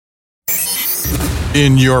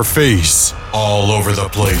In your face, all over the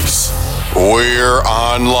place. We're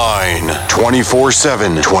online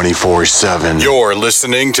 24/7. 24/7. You're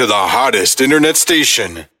listening to the hottest internet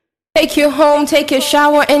station. Take you home, take your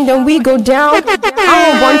shower, and then we go down. I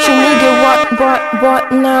don't want you, nigga,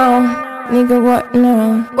 what now? Nigga, what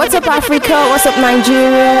now? What's up, Africa? What's up,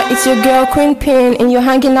 Nigeria? It's your girl, Queen Pin, and you're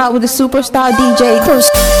hanging out with the superstar DJ, Kush.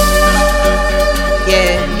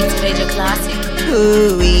 Yeah, It's major classic.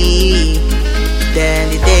 ooh-wee. Then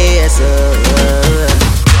the day is over.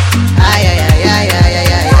 Ay, ay, ay, ay, ay, ay, ay,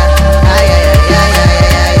 ay, ay, ay,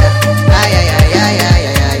 ay, ay, ay, ay, ay, ay, ay, ay,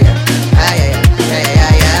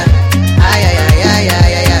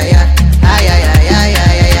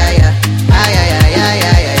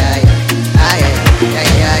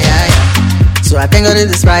 ay, so I thank God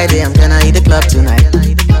it's Friday, I'm gonna hit the club tonight.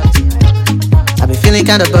 I've been feeling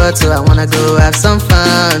kinda bored, so I wanna go have some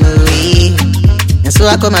fun. Ooh-wee. And so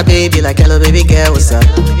I call my baby like, hello baby girl, what's up?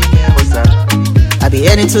 I be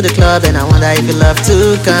heading to the club and I wonder if you love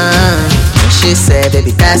to come. And she said,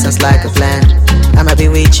 baby, that sounds like a plan. I'ma be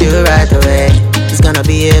with you right away. It's gonna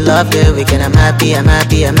be a lovely weekend. I'm happy. Months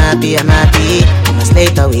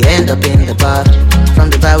later we end up in the bar.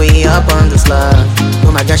 From the bar we up on the slab.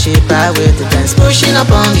 Oh my gosh, she bad with the dance, pushing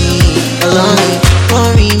up on me, along me.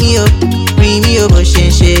 Oh, ring me up, oh,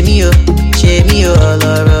 shake me up, all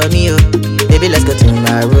around me up. Baby, let's go to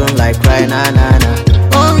my room like cry, na na na.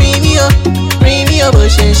 Oh, ring me up, oh,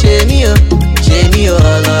 shake me up,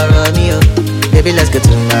 all around me up. Baby, let's go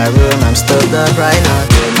to my room, I'm stoked up right now.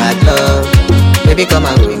 You're my love, baby, come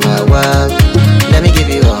and ruin my world. Let me give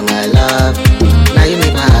you all my love. Now you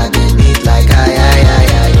make my heart beat like I,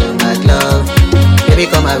 you're my love. Baby,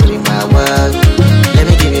 come and ruin my world. Let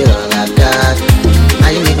me give you all I've got. Now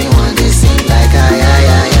you make me want to sing like I.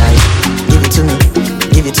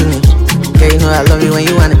 Give it to me. Girl, you know I love you when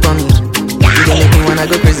you want it for me. You gon' make me wanna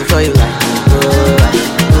go crazy for you like,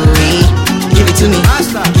 give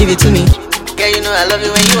it to me. Girl, you know I love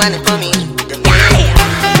you when you want it for me.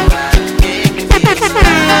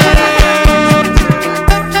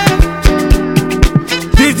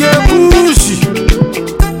 DJ Kush.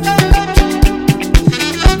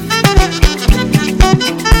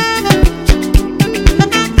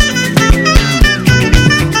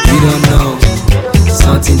 You don't know,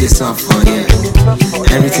 something they soft for you.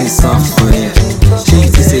 Everything's soft for you. She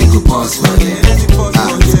used to say go pause for you.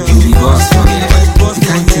 You be boss for you. The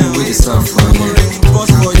kind thing with the soft for you.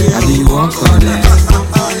 I be you walk on it.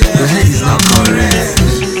 Your head is not correct.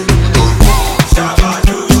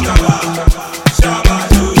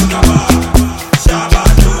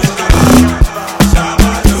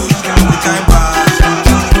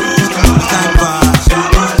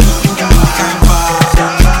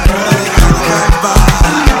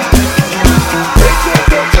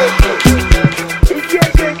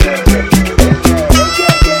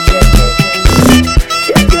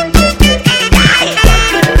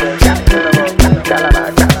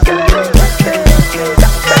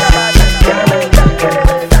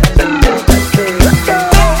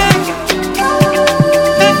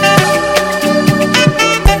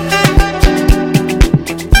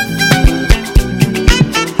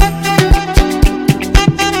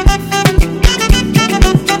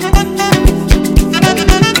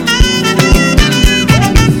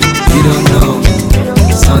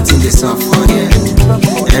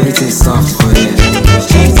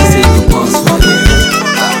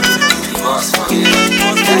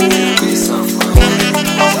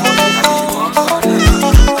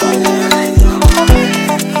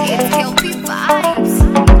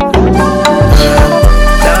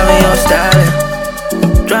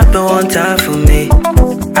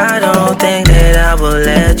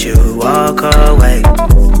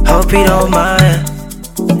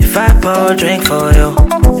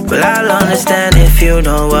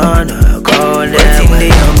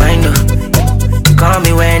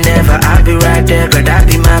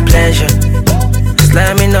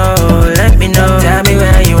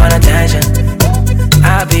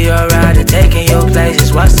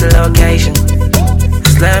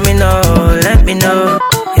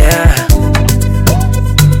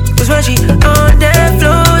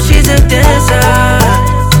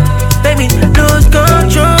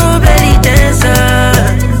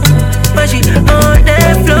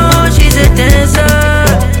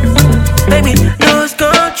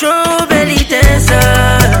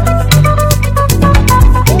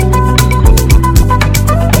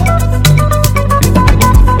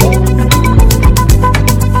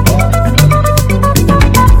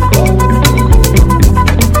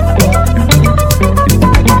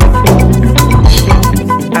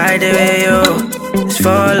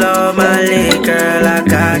 love my lead, girl, I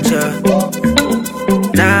got you.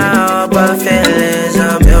 Now but feelings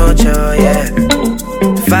are mutual, yeah.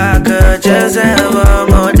 If I could just have a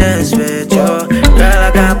more dance with you, girl,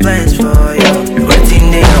 I got plans for you.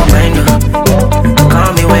 Waiting in your mind,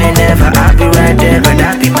 call me whenever, I'll be right there, but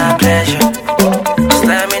that be my pleasure. Just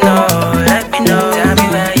let me know, tell me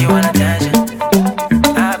where you wanna touch it.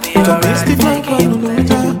 I'll be alright, taking you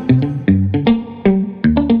pleasure.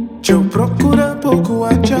 Eu procuro pouco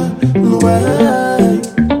achar luar.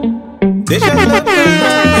 Deixa lá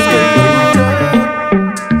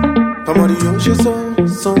pra amor e hoje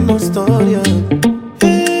só uma história.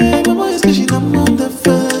 Vamos esquecer na mão da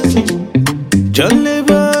fase. Já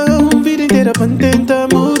leva vida inteira pra tentar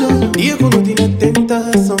mudar. E eu coloquei na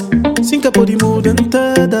tentação. Sim, capô de mudança.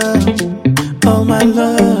 Oh my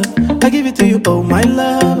love, I give it to you, oh my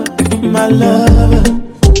love, my love.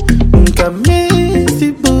 Nunca me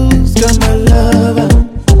se busca, my love.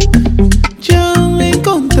 Já me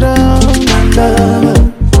encontrou, my love.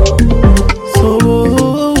 So,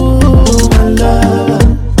 my love.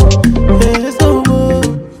 É so,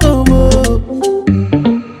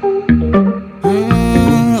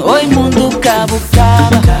 Oi mundo cabo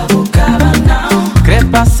não. Quer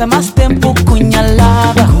passar mais tempo cunha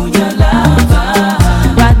lava.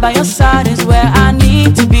 Right by your side is where I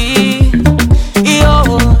need to be. E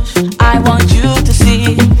hoje I want you to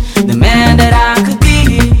see the man that I could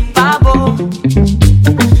be. Babo,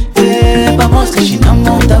 vamos que a gente não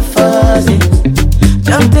monta fase.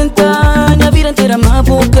 Já tentando a vida inteira, mas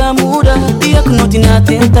pouca muda. Dia que não tinha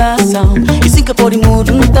tentação e sim que pode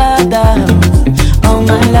mudar. Oh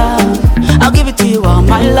my love, I'll give it to you, oh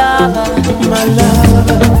my love, my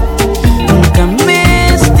love. Nunca me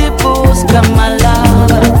te busca, my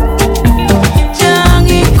love. Já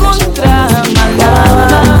encontrar, my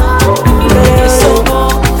love. So bom,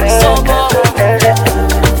 so bom.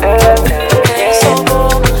 So bom,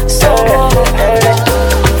 so bom.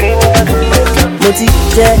 Moti,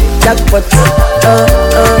 jackpot,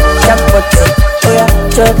 jackpot. Oh yeah,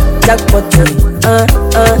 chop, jackpot,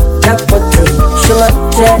 jackpot. Shuma,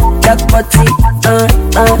 jackpot,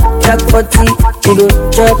 jackpot. You go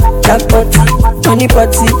chop, jackpot, money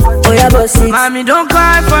party. Oh yeah, bossy. Mommy, don't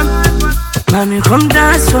cry for me. Mommy, come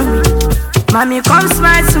dance for me. Mommy, come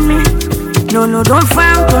smile to me. No, don't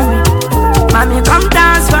frown for me. Mommy, come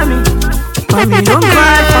dance for me. Mommy, don't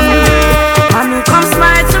cry for me. Mommy, come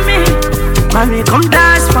smile to me. Mommy, come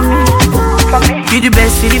dance for me. You the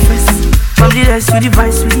best, you the first. From the rest, you the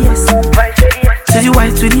vice, you the yes. To the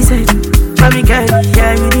white, to the side. Mommy, girl,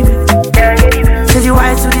 yeah, you the best. To the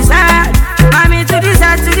white, to the side. Mommy, to the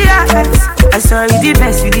side, to the eyes. I saw you the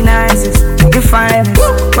best, you the nicest, the finest.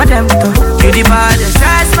 What them talk? You the baddest.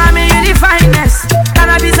 Trust, mommy, you the finest.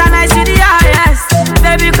 Cannabis are nice, you the highest.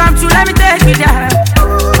 Baby, come true, let me take you there.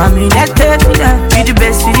 Mommy, let's take me there. You the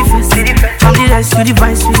best, you the first. From the rest, you the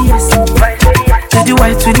vice, you the yes. To the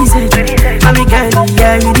white, to the side. Mommy, girl,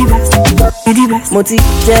 yeah, you the best. You the best. Moti,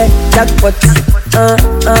 jackpot,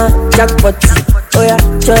 jackpot. Oh yeah,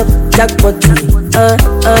 chop, jackpot,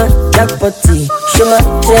 jackpot. Shuma,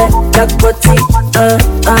 jackpot,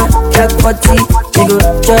 jackpot. You go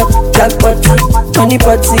chop, jackpot, money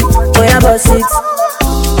party. Oh yeah, boss it.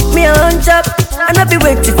 Me on chop, and I be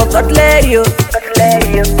waiting for cutlery.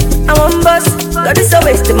 I want boss, got this a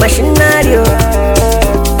waste of machinery.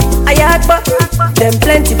 I had them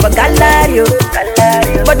plenty for Galario.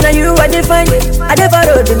 But now you are the fine, I never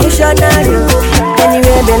wrote the missionary.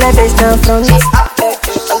 Anyway, be like face down front.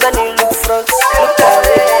 I'm gonna look front, look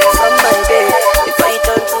away from my bed. Before you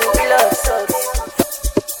turn to blood salt.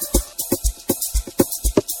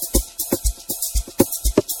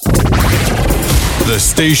 The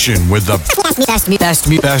station with the best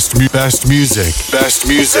music. Best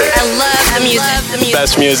music. I love the music.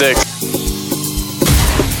 Best music.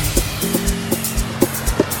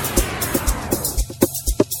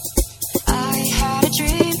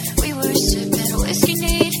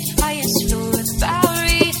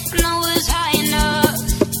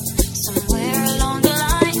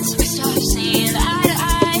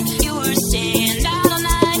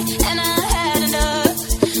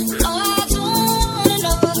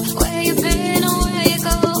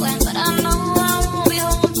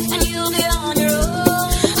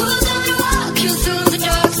 Who's gonna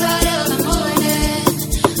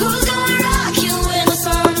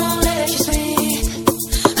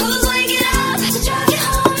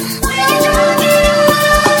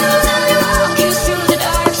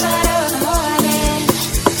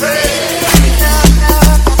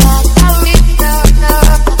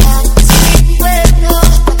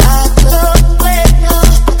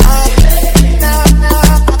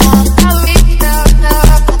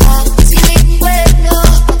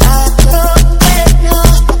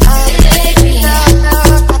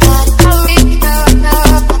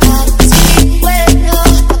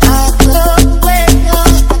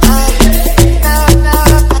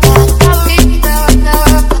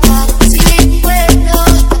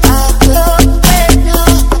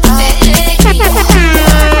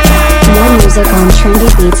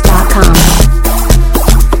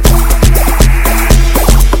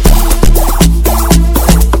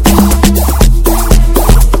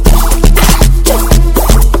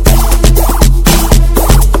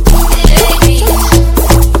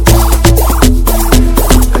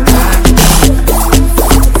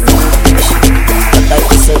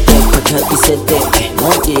sete,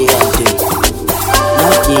 monkey ante,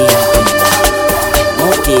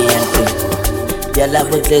 monkey ante. Yala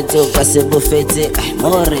butleto kase bufete,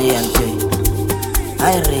 more ante,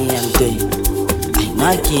 aire ante,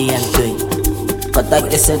 monkey ante. Kata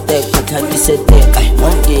sete,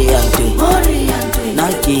 monkey ante,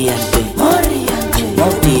 monkey ante,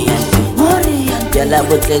 monkey ante. Yala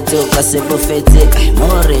butleto kase bufete,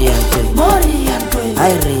 more ante,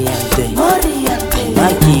 aire ante,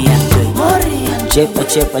 monkey ante. Chepa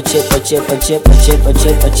chepa chepa chepa chepa chepa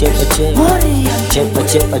chepa chepa chepa chepa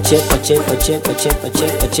chepa chepa chepa chepa chepa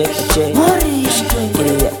chepa chepa chepa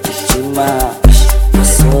Kiria chima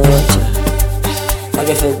basocha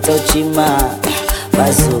Magefeto chima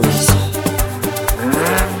basocha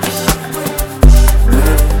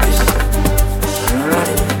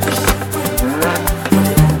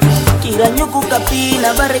Kiranyuku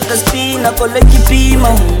kapina bareka spina koleki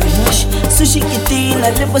pima Sushi kitina,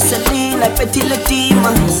 rebo salina, petile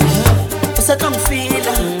tima. Esa don't feel,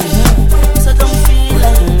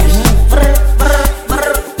 brr brr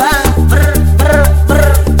brr pa, brr brr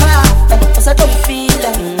brr pa. Esa don't feel,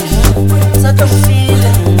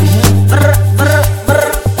 brr brr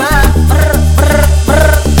brr pa, brr brr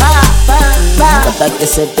brr pa pa. Kata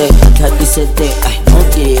sete, ay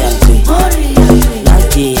monkey ante,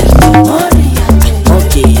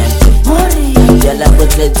 monkey ante. Yala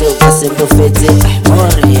butleto kase bufete,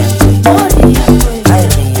 mori ante,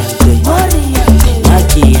 aire ante,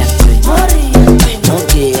 maki ante,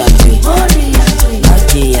 monkey ante,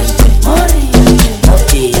 maki ante, monkey ante.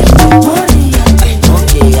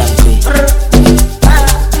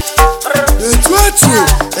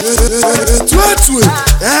 Tu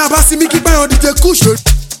basi miki pa on DJ Kush.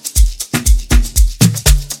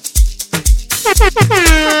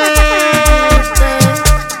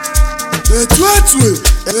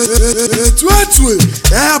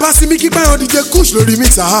 Basi miki pa on DJ Kush le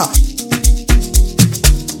remix aha.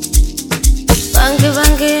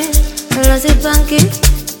 Banky, rosy banky.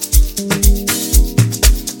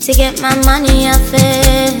 To get my money off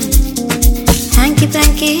it. Hanky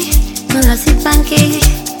panky, rosy banky.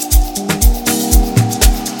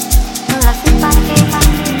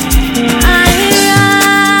 I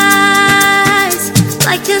rise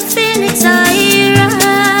like the phoenix. I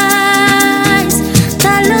rise.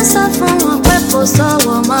 Talosa fún wọn pé kò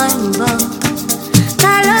sọ́wọ́ mọ́ ìbọn.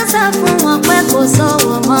 Talosa fún wọn pé kò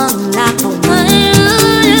sọ́wọ́ mọ́ ìlàpò.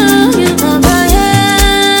 Bàbá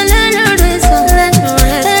yẹn lẹ́nu rẹ̀ sọ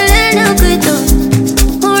lẹ́nu kìtò.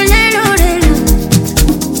 Lẹ́nu rẹ̀ lò.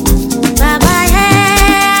 Bàbá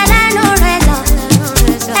yẹn lẹ́nu rẹ̀ sọ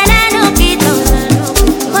lẹ́nu kìtò.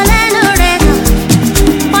 Lẹ́nu rẹ̀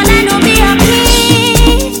sọ lẹ́nu bí ọ̀kí.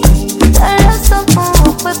 Talosa fún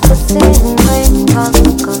wọn pé kò sẹ́yìn.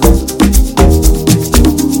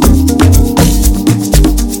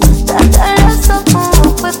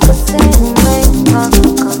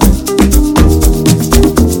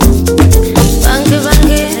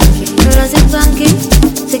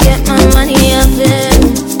 To get my money off it.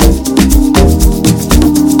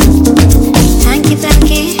 Hanky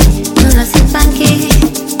panky, rosy panky.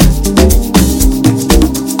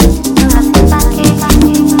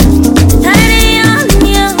 Carry on,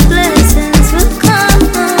 your blessings will come.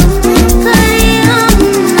 Carry on,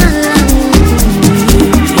 my love.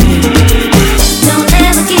 Don't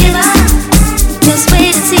ever give up. Just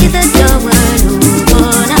wait and see the door will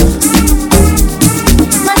open up.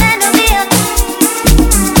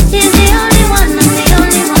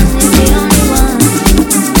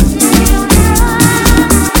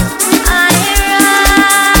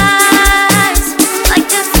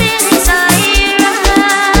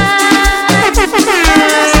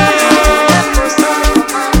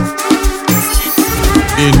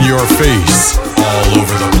 In your face, all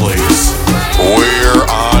over the place. We're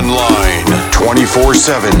online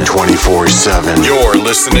 24/7. 24/7. You're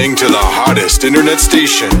listening to the hottest internet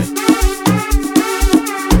station.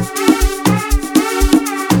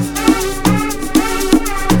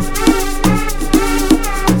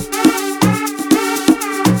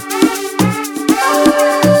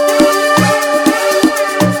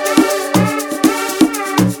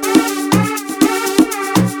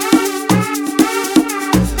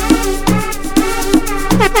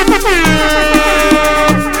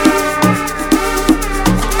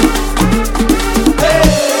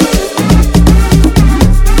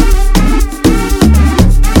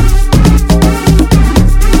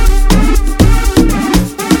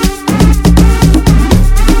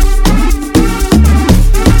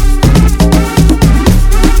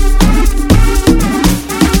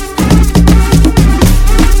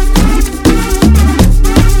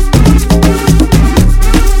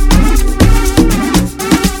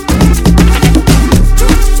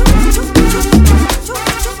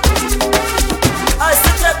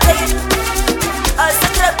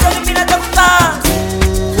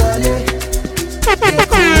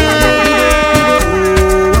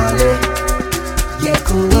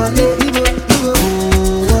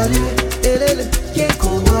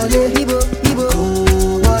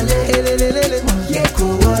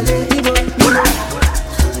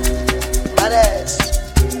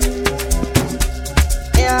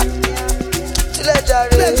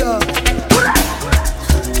 pleasure.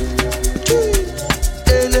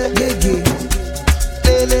 Lele, Agege,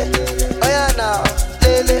 Lele, oh yeah now,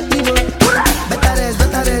 Lele, better rest.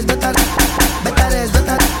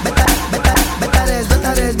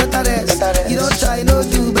 You don't try, no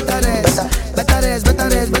do better rest.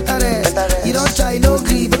 You don't try, no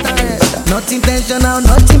grief, better rest. Not intentional,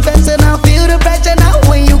 feel the pressure now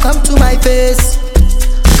when you come to my face.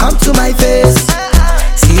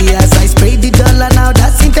 See as I spray the dollar now,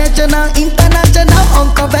 that's intentional, international,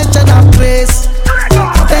 unconventional grace.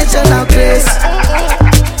 Conventional grace.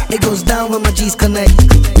 It goes down when my G's connect.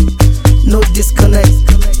 No disconnect.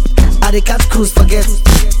 I dey catch cruise, forget.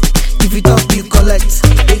 If you talk, you collect.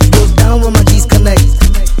 It goes down when my G's connect.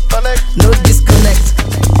 No disconnect.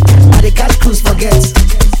 I dey catch cruise, forget.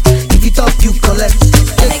 If you talk, you collect.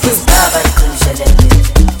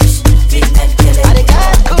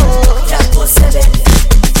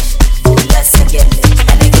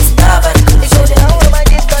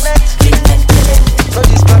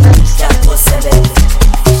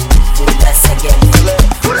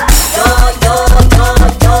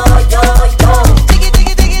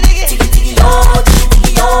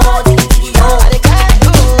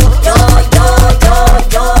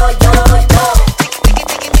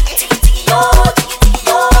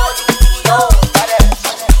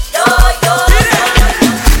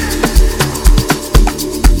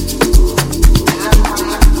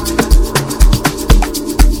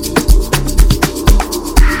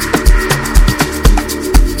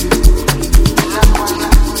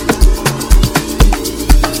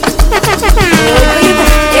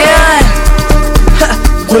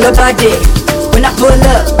 When I pull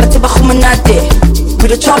up, I tip a humanate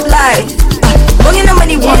with a chop light. Bringing the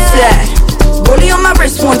money one flat, rolling on my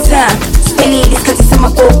wrist one time. Spinning these cookies in my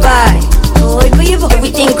go by.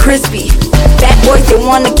 Everything crispy. Bad boys, they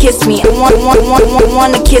wanna kiss me. They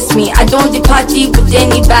wanna kiss me. I don't do party with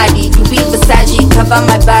anybody. You be Versace, cover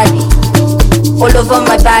my body, all over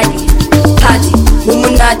my body. Party,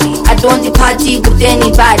 Illuminati. I don't do party with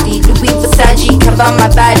anybody. You be Versace, cover my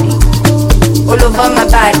body, all over my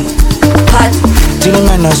body. Party. Dealing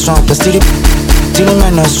man not strong, but still Dealing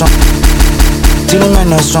man not strong. Dealing man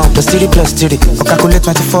not strong, but still plus 30. I calculate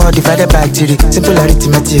 24 divided by 30. Simple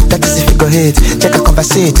arithmetic, that is if you go hate. Check a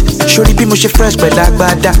conversate. Surely be mushy fresh, but like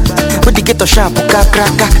bada. When the get a sharp, crack.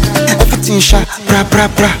 Everything sharp, bra.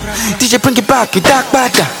 DJ bring it back, you dark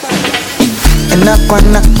bada. And I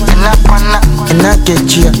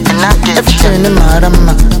get you. Everything in my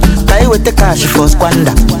rama. Buy with the cash for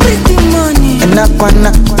squander. Pretty money. And I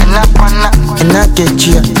get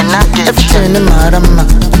you. Everything in my rama.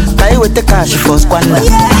 Buy with the cash for squander.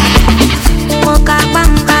 Mocha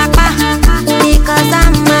bamba, because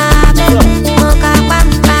I'm a baby. Mocha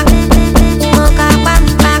bamba,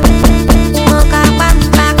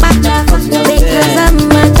 because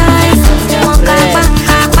I'm a dice. Mocha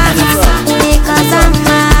bamba, because I'm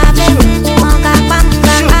a baby. Mocha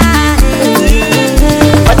bamba.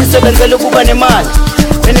 Sebenza kuba nemali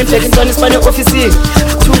enimhleke intwana isibane office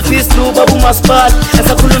 2 piece to babu masipala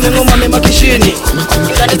asakhulume ngoma emakhishini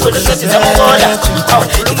ingane iqodo sethi zamkhona aw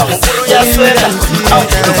uma ngomkhulu uyaswela aw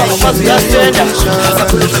uma ngomazi uyaswela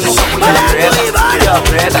asakhulume ngoma ya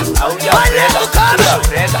brega aw ya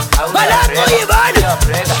brega bala kuyibana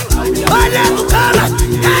bala ukama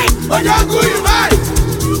hey ojaku yibana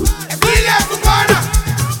ebile kubana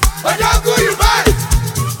ojaku yibana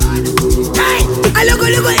hey alogo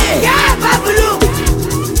ya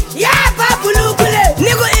babulu kule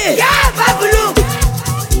nigo ya babulu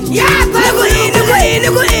ya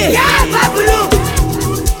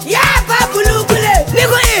babulu kule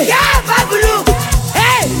nigo ya babulu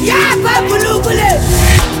hey ya babulu kule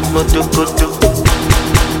motokoto.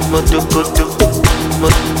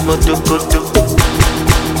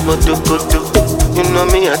 You know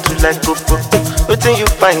me, I too like popo. Waiting you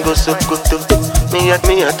find go so koto. Me, I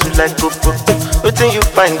too like popo. Waiting you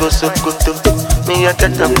find go so koto. Me, I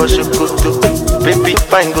get up for shokoto. Baby,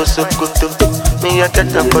 fine go so koto. Me, I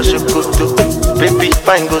get up for shokoto. Baby,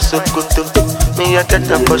 fine go so koto. Me, I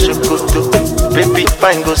get up for shokoto. Baby,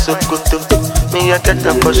 fine go so koto. Me, I get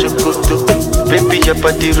up for shokoto. Baby, your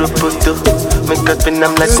body roboto. Make up and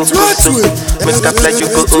I'm like a photo. Make up like you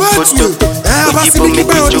go photo. Oyibo make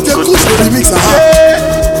me chocoto.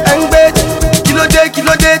 Angbed, kilo day,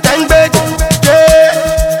 tangbed.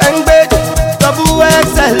 Angbed, double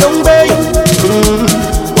XL long bay.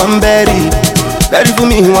 One berry, berry for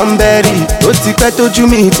me, one berry. Ó ti pẹ́ tójú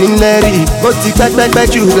mi ti ń lẹ́rìí. Ó ti pẹ́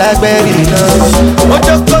jù blackberry.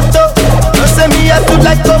 Ojokoto, no say me I do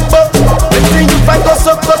like Coco. Wetin you find go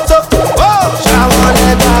Sokoto? Oh, shower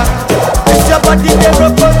leather. It's your body they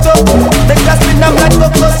roboto. Make us spin am like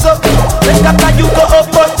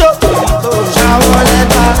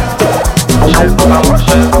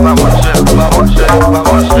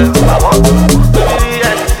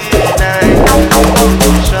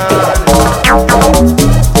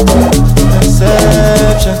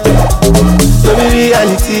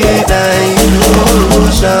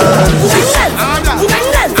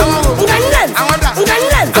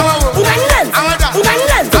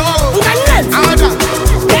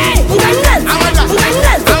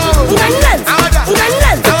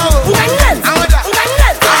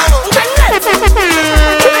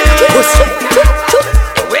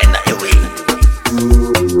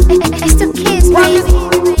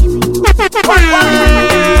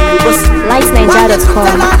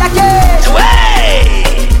AmapianoTV.com.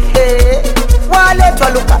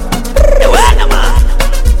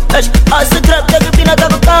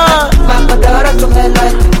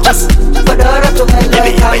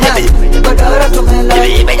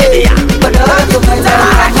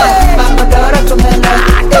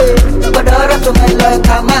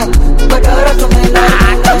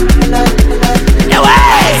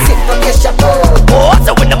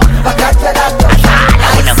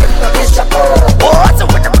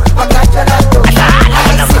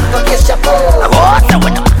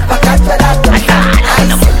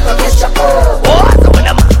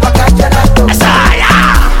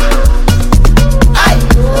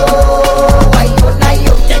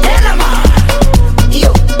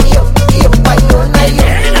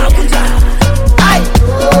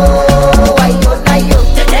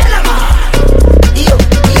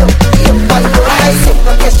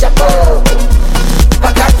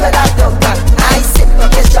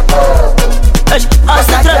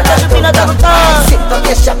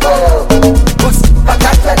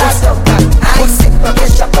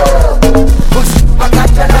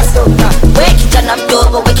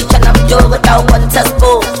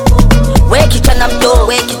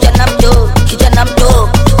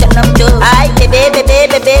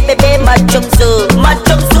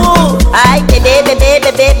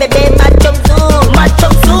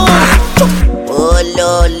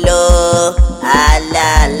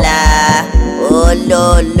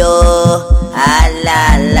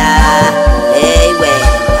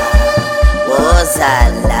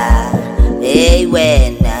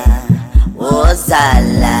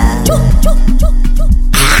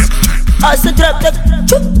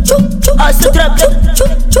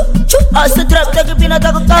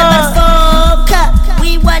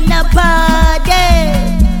 We wanna party.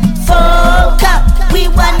 Foka, we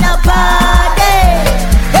wanna party.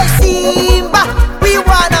 Hey Simba, we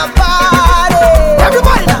wanna party.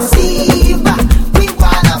 Everybody now. Simba, we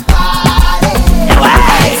wanna party.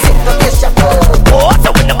 Hey, Simba, get your phone. What's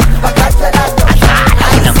up with them?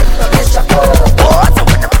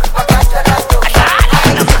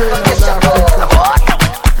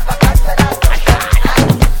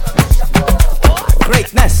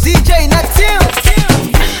 DJ Natil.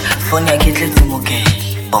 Fonia kitle tumuke,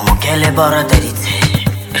 omukele bara darite.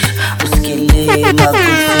 Uskele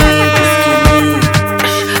makusi, uskele.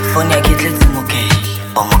 Fonia kitle tumuke,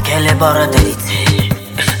 omukele bara darite.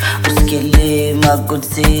 Uskele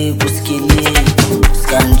makusi, uskele.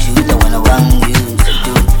 Skanju the one around you,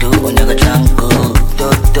 so do onaga chango,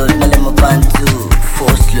 do nale mabantu.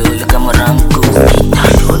 Force lo look amaranko,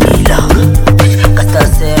 tashonila. Kasta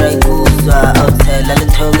sera ikusa, outside la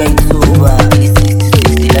toga ituba.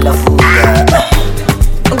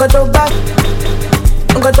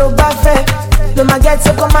 No ma get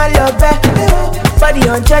so come and love body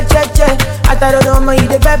on che. I thought no ma eat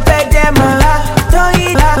the pepe dem don't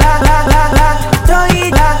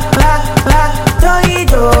eat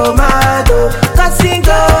tomato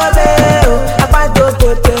casingo beo apato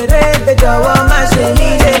potere de jawa ma sheni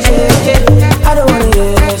de. I don't wanna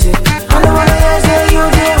hear shit. I don't wanna hear say you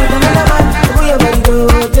did with another man. Who your body do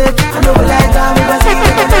it? I know we like that we got to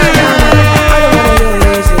get it. I don't wanna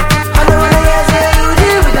hear shit. I don't wanna hear say you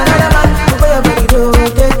did with another man. Who your body do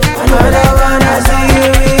it? I know that I wanna see you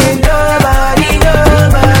with nobody. Don't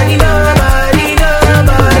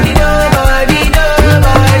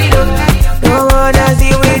wanna see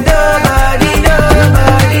you with nobody.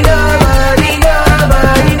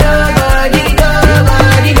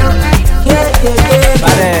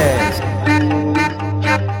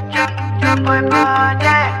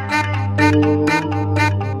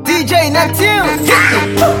 DJ Natil.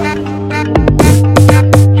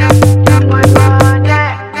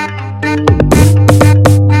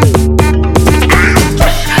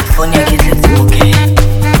 Fonia kitle tumuke.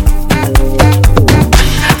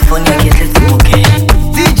 Fonia kitle tumuke.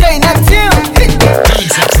 DJ Natil.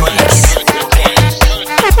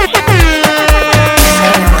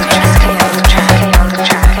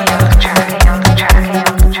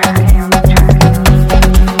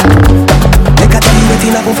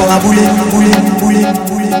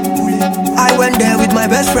 I went there with my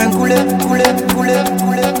best friend Kule.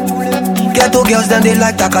 Ghetto girls then they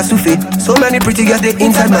like Takasufi. So many pretty girls they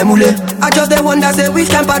inside my mule. I just they wonder say which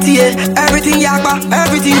can party everything yakba,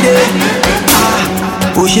 everything there.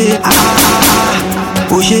 Push it,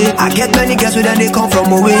 push it. I get many girls when they come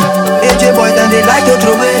from away. AJ boys then they like to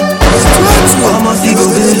throw it. Almost go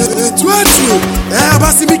there.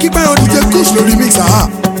 Basi Miki pa yon DJ Kush le remix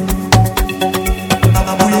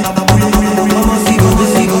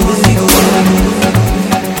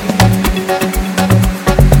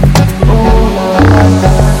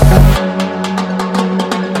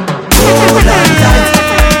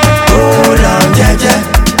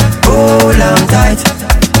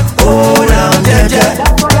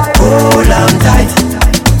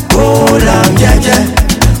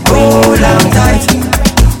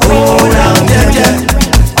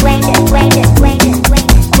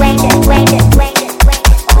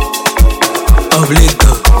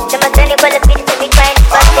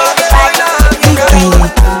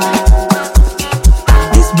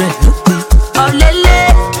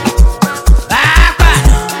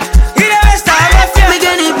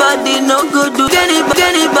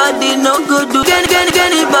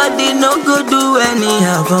go do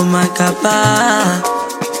anyhow for my kappa.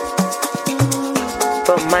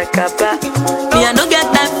 For my kappa. Me, I no get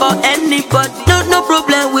time for anybody. No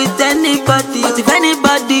problem with anybody. But if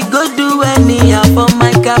anybody go do anyhow for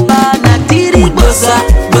my kappa, na tiri bossa,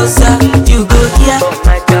 bossa, you go here. For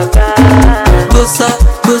my kappa. Bossa,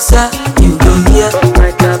 bossa, you go here. For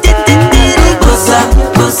my kappa. Bossa,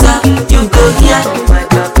 bossa, you go here. For my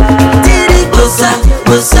kappa. Bossa,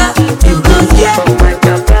 bossa, you go here. For my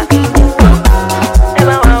kappa.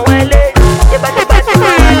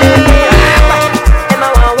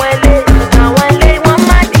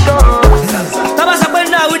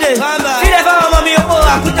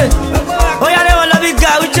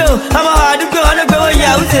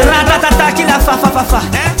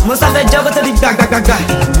 Musa fẹ́ jẹ́ kó tó di gbàgbàgbà.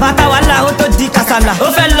 Bàtà wàhálà ó tó di kàsálà. Ó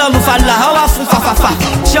fẹ́ lọ mùfàlà, ó wá fún fàfàfà.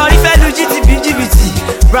 Ṣọ̀rí fẹ́ lu GTB.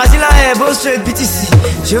 Brazilian hair bó straight BTC.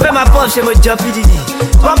 Ṣé o fẹ́ máa pọ̀ ṣe mo jọ PDD?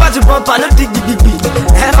 Bumper to bumper ló di gbìgbìgbì.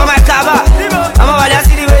 Ẹ fọ́ máa kábà. Ọmọ wàlẹ́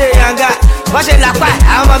àsìlì wẹ̀rẹ̀ yàngá. Wọ́n ṣe làpá,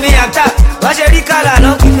 àwọn ọmọ mi yàtà. Wọ́n ṣe rí kàlà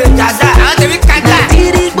lọ́ kí pé jàdá. Àwọn tèmi kàdá.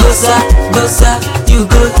 Bossa, bossa, you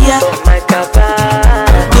go here.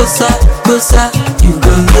 Bossa, bossa, you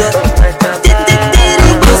go here.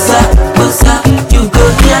 Bossa, bossa, you go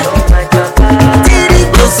here.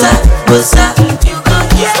 Bossa, bossa, you go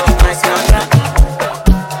here.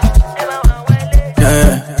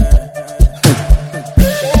 Yeah.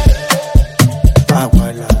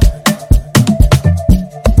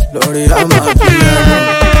 Lori Amapiano.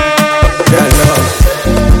 Yeah, love.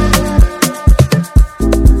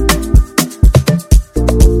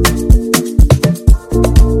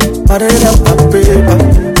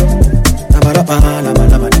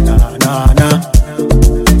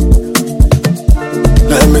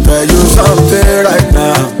 Let me tell you something right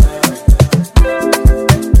now.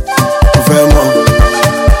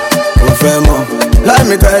 Let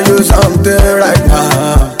me tell you something right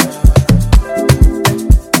now.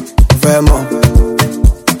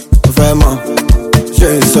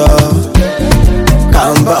 J'ai ça,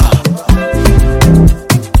 Kamba.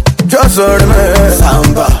 Just remember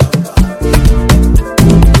Samba.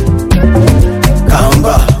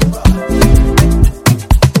 Kamba.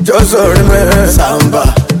 Just remember Samba.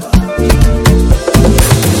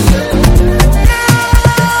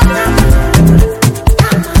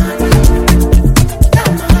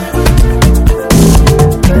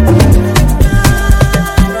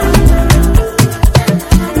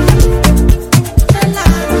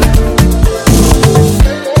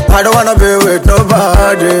 I don't wanna be with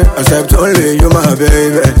nobody except only you, my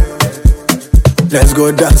baby. Let's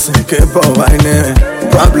go dancing, keep on whining.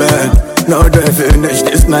 Problem, no they finish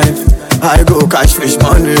this night. I go catch fish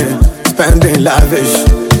money, spending lavish.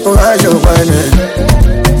 Why you whining?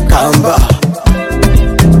 Kamba.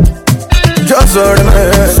 Just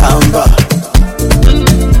remember Samba.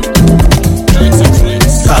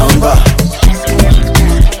 Kamba.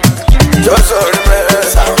 Just remember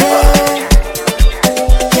Samba.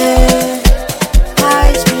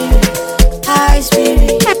 High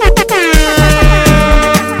spirit.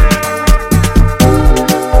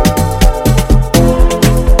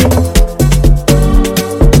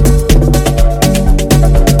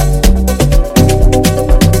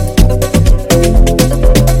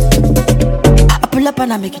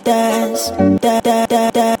 And I make you dance,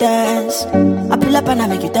 dance. I pull up and I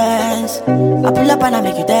make you dance. I pull up and I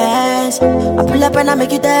make you dance. I pull up and I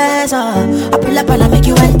make you dance. I pull up and I make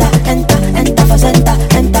you enter for center,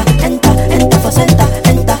 enter for center,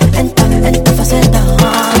 enter for center.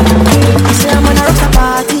 I say I'm on a rockstar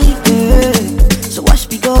party, yeah. So what's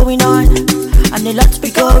be going on? And the lots be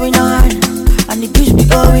going on, and the juice be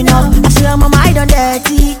going up. I say I'm on my on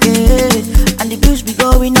dirty, yeah. And the juice be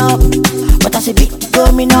going up, but I say big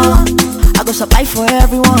going on. I go supply for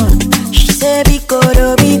everyone. She say biko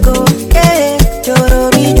do biko, yeah. Choro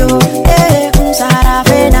bijo, yeah.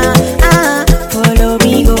 Sarafena, follow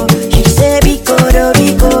me go. She say biko do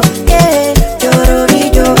biko, yeah. Choro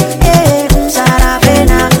bijo, yeah.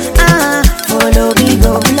 Sarafena, follow me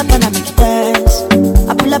go. I pull up and I make you dance.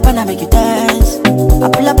 I pull up and I make you dance. I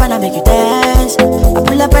pull up and I make you dance. I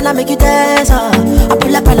pull up and I make you dance. I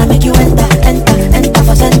pull up and I make you enter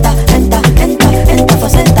for center, enter for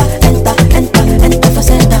center, enter for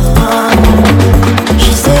center.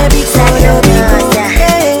 She said big solo, yeah,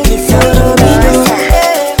 solo,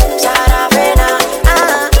 yeah, Sarafena,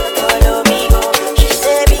 follow me go. She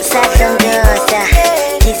said big solo, yeah,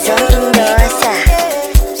 solo,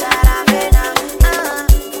 Sarafena,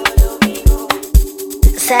 follow me go.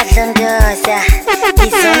 Satandosa,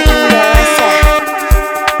 Isondosa.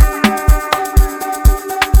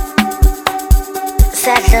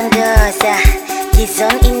 Satandosa,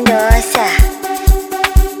 Isondosa.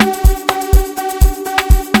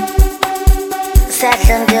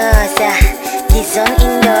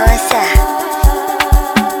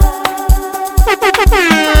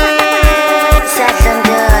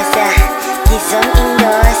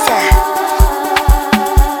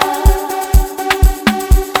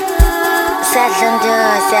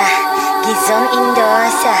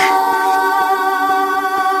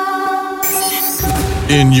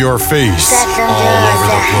 In your face, all over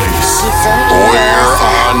the place. We're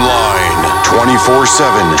online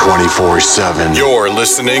 24/7. 24/7. You're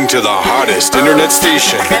listening to the hottest internet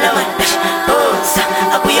station.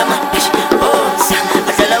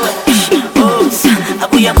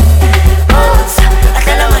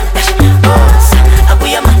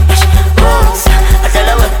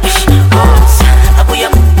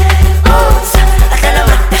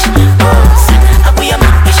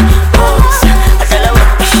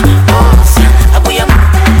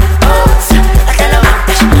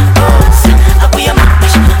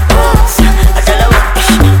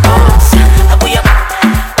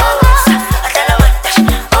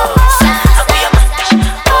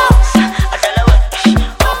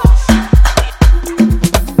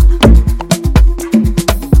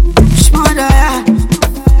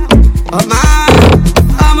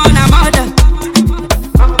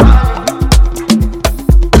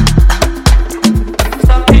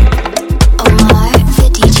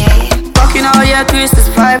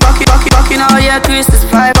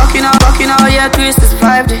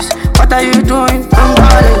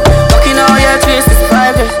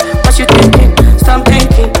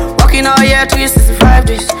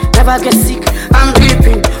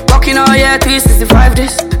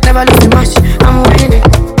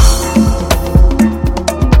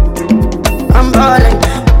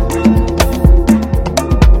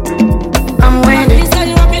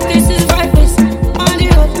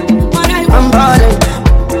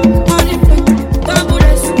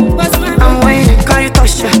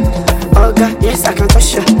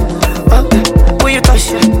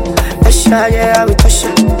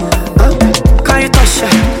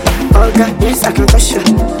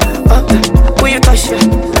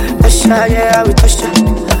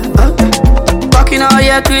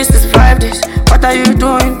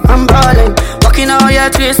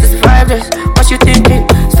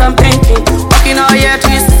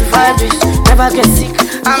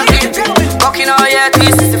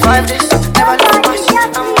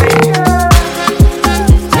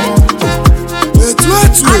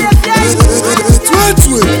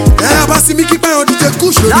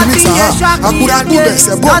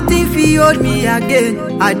 Nothing fi hold me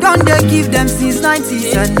again. I don't dey give them since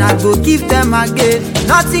 90s and I go give them again.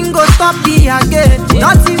 Nothing go stop me again.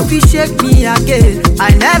 Nothing fi shake me again.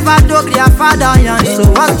 I never dug their father yan, so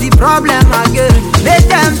what's the problem again? Make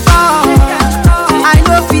them talk. I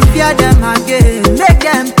know fi fear them again. Make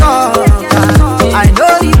them talk. I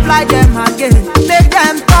know reply them again. Make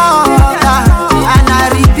them talk. And I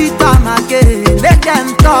repeat them again. Make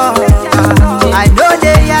them talk. I know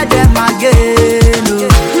they hear them again.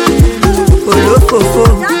 Olofofo,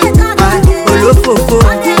 olofofo,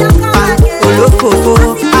 olofofo.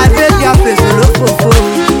 I beg your face, olofofo,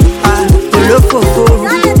 olofofo,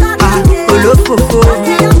 olofofo,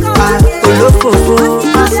 olofofo.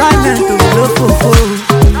 Assignment olofofo.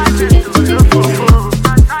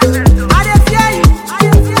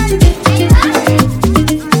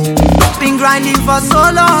 Been grinding for so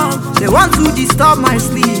long, they want to disturb my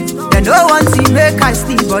sleep. They no want to make I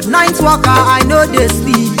sleep, but night walker I know they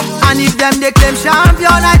sleep. And if them they claim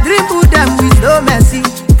champion, I dribble them with no mercy.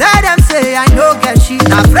 Tell them say I no get shit.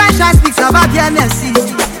 Now French I speak about bien merci.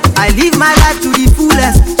 I live my life to the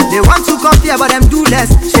fullest. They want to compare but them do less.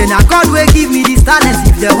 Say now God will give me this talent.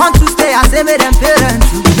 If they want to stay, I say make them parents.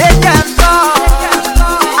 Make them talk.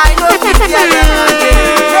 I know to fear them again.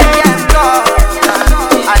 Make them talk.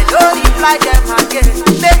 I know reply them again.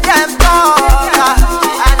 Make them talk.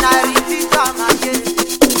 And I repeat them again.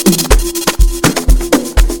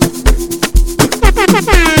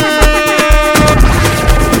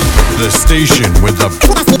 The station with the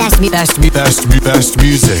best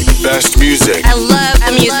music. Best music. I love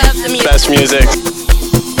the music. Best music.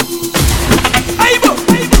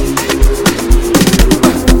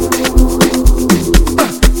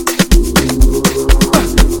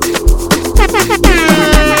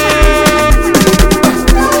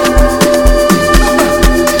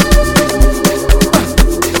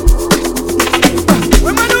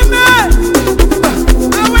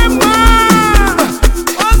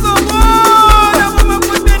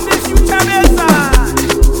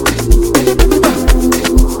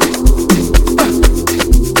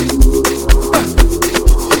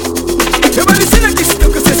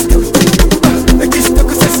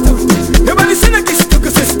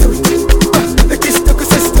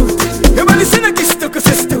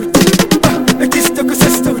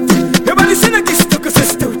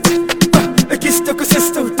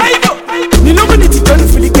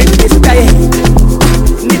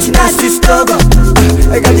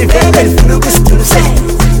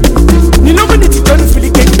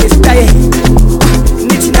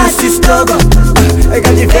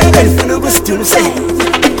 ngifuna ukusijula say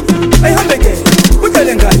ayihambeke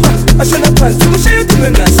udale ngayo ashona phansi kushiye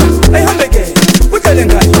uthube ngasa ayihambeke udale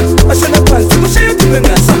ngayo ashona phansi kushiye uthube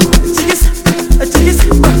ngasa jikisa jikisa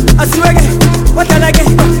asiweke wadalake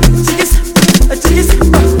jikisa jikisa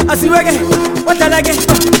asiweke wadalake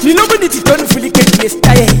nilobu nithi don't fulike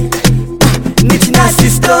yestaye nithi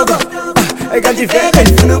nasistogo kanti vele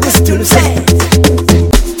ngifuna ukusijula say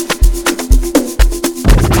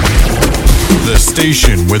The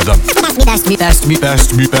station with the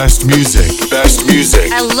best music. Best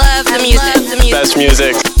music. I love the music. Best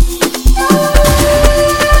music.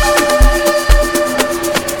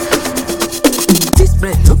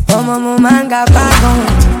 Manga bagon.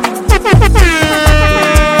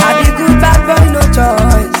 I be good bad boy, no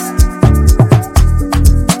choice.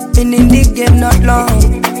 Been in the game not long.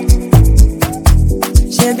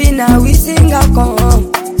 She be now we sing a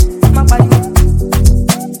come.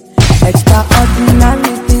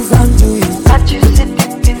 Extraordinary things I'm doing.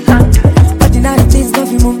 Ordinary things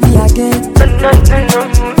don't move me again.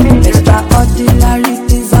 Extraordinary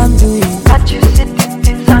things I'm doing.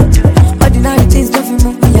 Ordinary things don't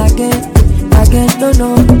move me again.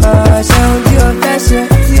 No. C'est un Dieu fâché.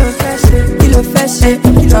 Il le fâché.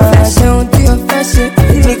 C'est un Dieu fâché.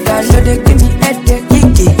 Mais quand je te give me headache,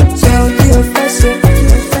 kiki. C'est un Dieu fâché.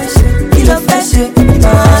 Il le fâché.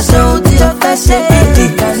 C'est un Dieu fâché. Mais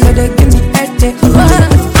quand je te give me headache,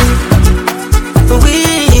 we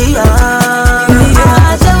are.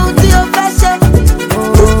 C'est un Dieu fâché.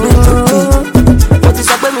 What is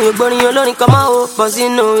up with me? You're burning your lonely, come out. Cause you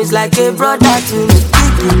know it's like a brother to me.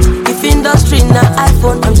 If industry na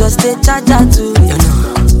iPhone, I'm just a charger too. You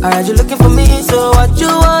know. Alright, you looking for me, so what you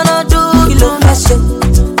wanna do? Kilo fashion,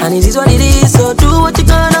 and it is what it is. So do what you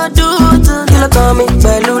gonna do. Kilo call me,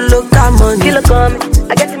 Belu look at money. Kilo call me,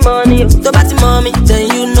 I get the money. Talk about the mommy, then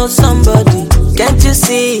you know somebody. Can't you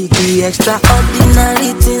see the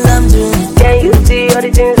extraordinary things I'm doing? Can you see all the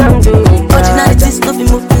things I'm doing? Ordinary things no be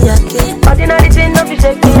move me again. Ordinary things no be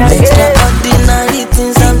shake me again. Extraordinary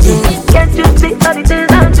things I'm doing. Can't you see all the things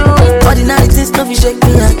I'm doing? Ordinary things no be shake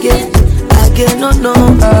me again. No.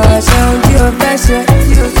 C'est un Dieu fâché.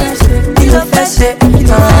 Il le fâché.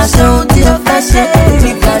 C'est un Dieu fâché.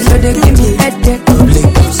 Mais quand je te give me headache,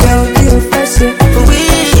 c'est un Dieu fâché.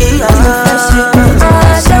 We are.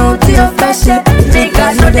 C'est un Dieu fâché. Mais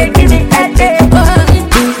quand je te give me headache.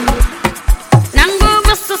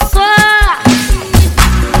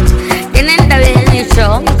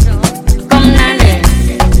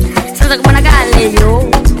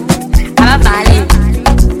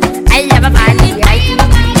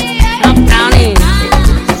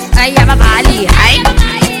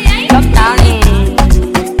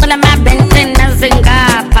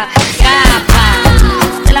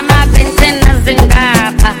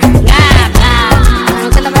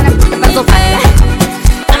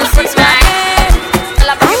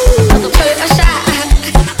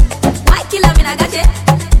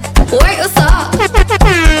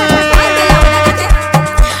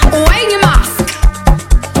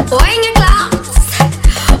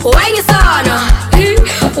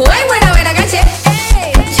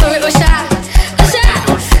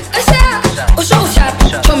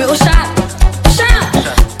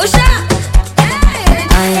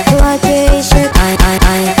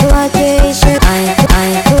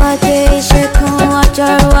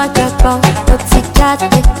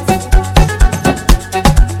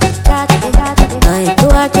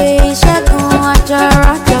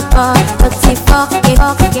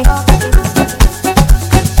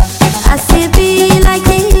 I see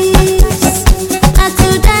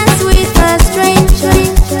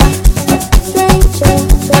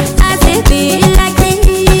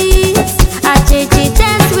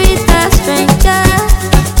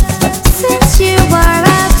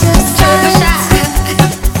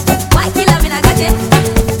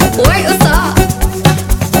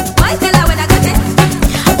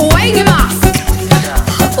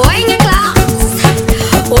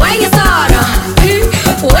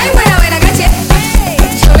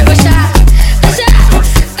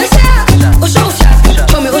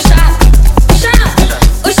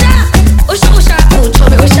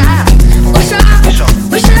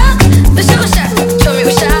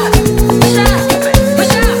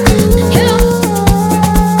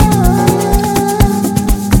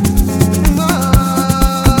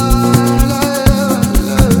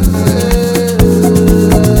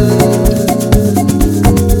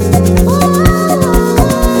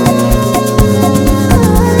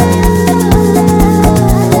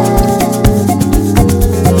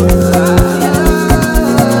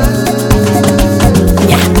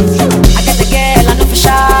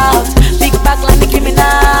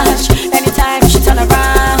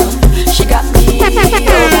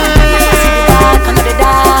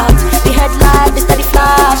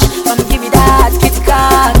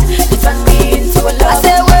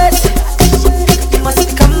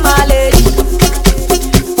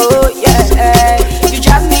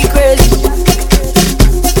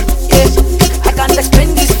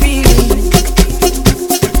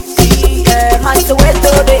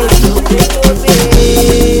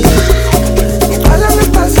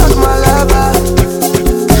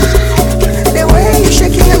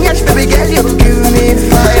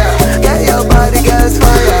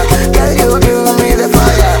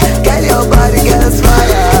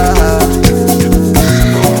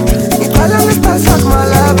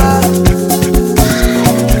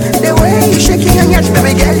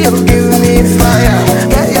fire.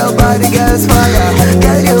 Get your body gets fire.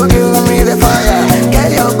 Get you give me the fire.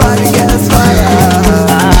 Get your body gets fire.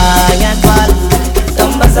 Nyakal,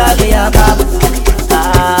 Tombasali Abab.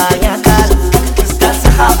 Nyakal, Stasa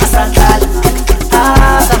Hasakal.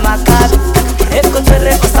 Samakal,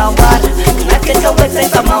 Ekotere Kosawal. Nakeka Wete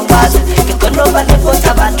Kamawal. Kikonova Nepo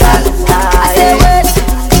Tabatal. I say wait,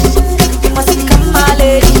 you must become my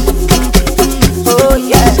lady. Oh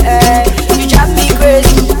yeah, you drive me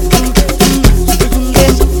crazy.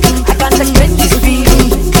 Yeah, I can't explain this feeling.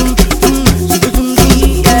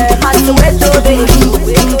 Yeah, man, so wait, oh baby.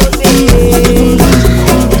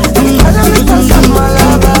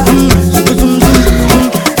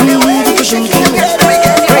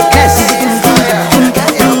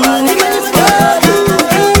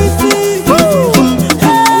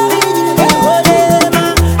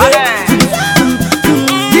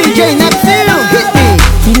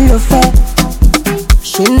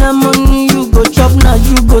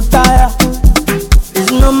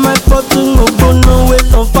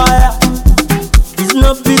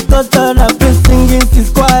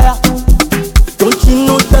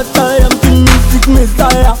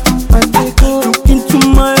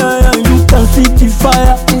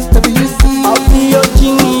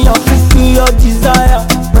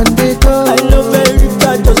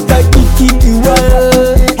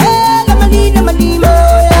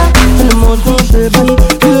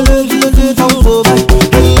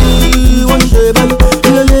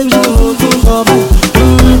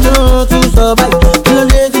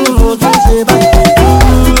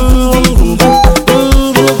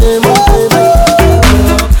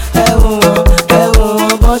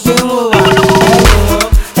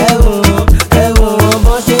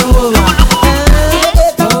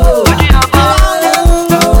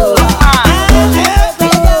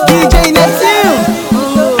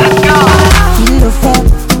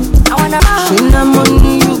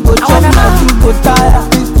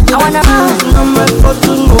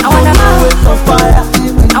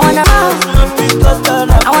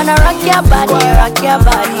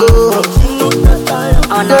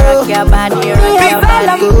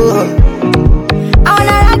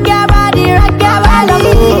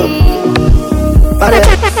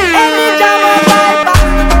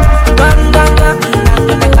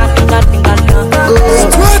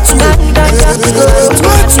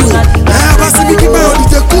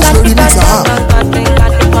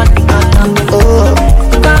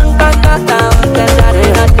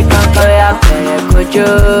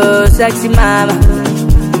 Sexy mama,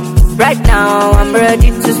 right now I'm ready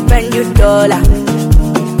to spend your dollar.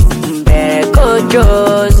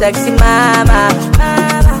 Kojo, sexy mama,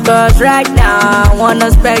 cause right now I wanna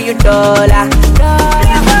spend your dollar.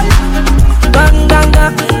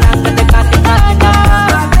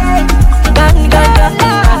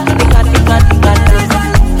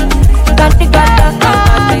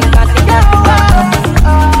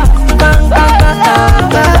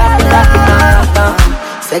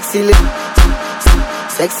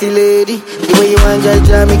 Sexy lady, the way you want just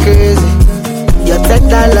drive me crazy. Your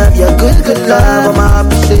tender love, your good love, I'ma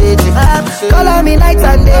appreciate it. Color me night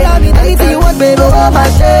and day, anything you want, baby, oh my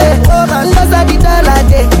shit. Just like the dollar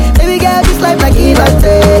day, baby girl, this life like give and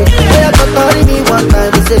take. Hey, I got me one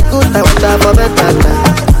time, it's a good time, watch out for better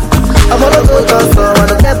time. I'm gonna go down so I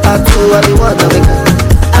wanna get back to what we want to make.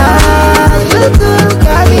 You look good,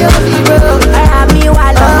 got me on the road. I have me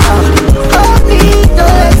while hold me, don't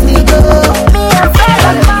let me go.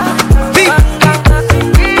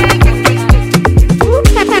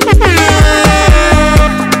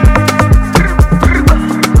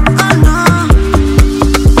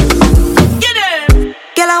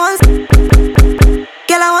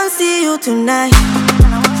 Tonight,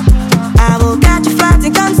 I will catch you flight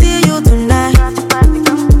and come see you tonight.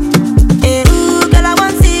 Hey, ooh, girl, I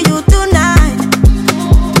want to see you tonight.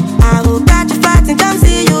 I will catch you flight and come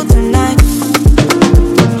see you tonight.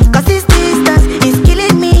 Cause this distance is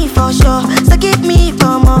killing me for sure. So give me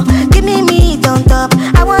for more, give me meat on top.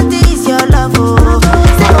 I want this, your love, oh.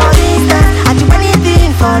 Say for instance, I do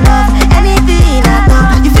anything for love, anything at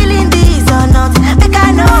all. You feeling this or not? Make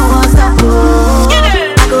I know what's up, oh.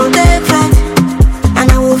 I go take flight and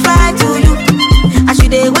I will fly to you. I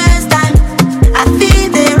should they waste time, I feel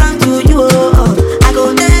they run to you, oh. I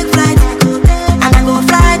go take flight and I go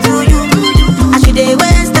fly to you. I should they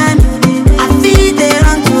waste time, I feel they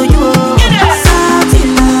run to you, oh. Salty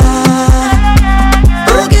love,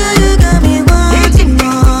 oh girl, you got me wanting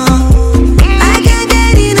more. I can't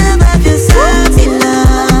get enough of your salty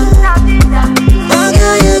love. Oh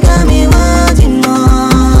girl, you got me wanting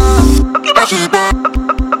more. Mash it back,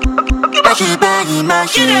 mash it back,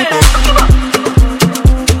 mash it back.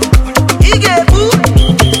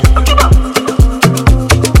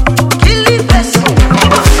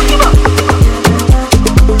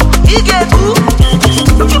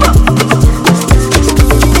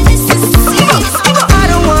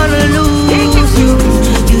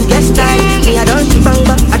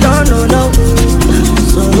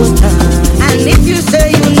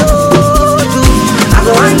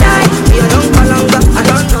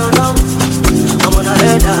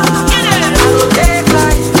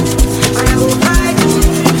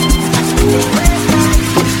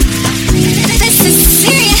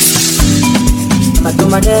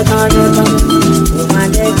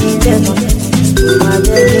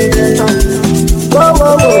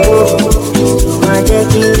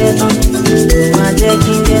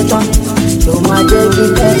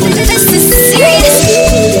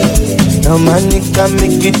 Monica,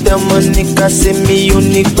 make it the Monica, say me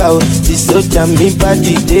unique out. This soldier me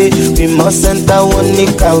body day, we must enter one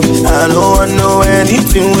nick out. I don't want know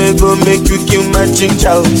anything we go make you kill my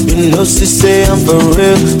child. You know she say I'm for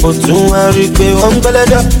real, but don't worry, baby, I'm gonna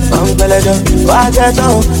do, why that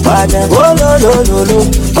down, oh no no no no,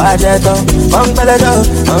 why that down, I'm gonna do,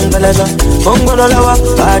 why that down, oh no no no no,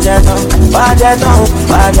 why that down,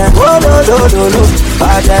 Umbrella, oh no no no no,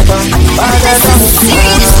 umbrella,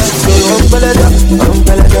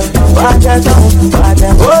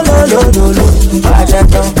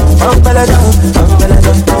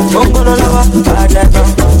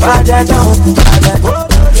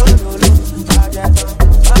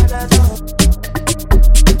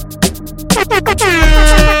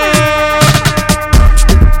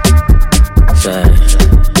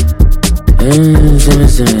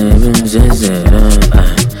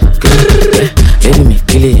 Baby me,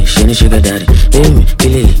 kill it, she ain't sugar daddy. Baby me,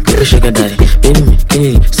 kill it, give a sugar daddy. Baby me, kill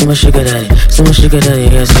it, so much sugar daddy,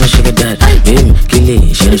 yeah, so much sugar daddy. Baby me, kill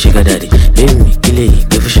it, she ain't sugar daddy. Baby me, kill it,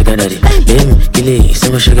 give a sugar daddy. Baby me, kill it, so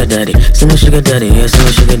much sugar daddy, yeah, so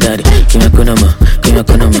much sugar daddy. Give me kunama, give me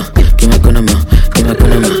kunama, give me kunama, give me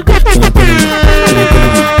kunama, give me kunama, give me kunama,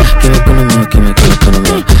 give me kunama, give me kunama, give me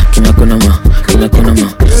kunama, give me kunama, give me kunama, give me kunama.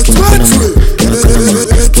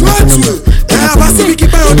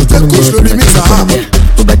 Kush, le remix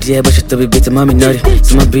Obadiah, but you to be beat to mommy naughty.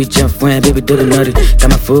 So my bitch jump when baby do the naughty. Got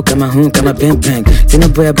my food, got my home, got my bang bang. Tina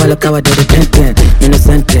boy, I ball a cow, I do the bang. Me no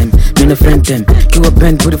send them, me no friend them. Keep a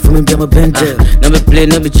band, put it for me, be my band. No be play,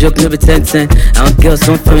 no be joke, no be 10-10. I don't girl,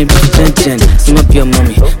 some for me, be 10-10. So my pure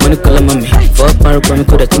mommy, money call her mommy. For a power, for me,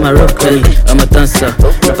 could have to my rock belly. I'm a dancer,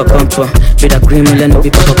 if I pump up. Be that green, me let no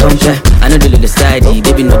be papa pump. I know the little side,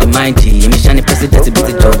 baby know the mindy. Me shiny pussy, that's a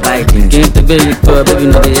bit of Joe Biden. Give it to baby, baby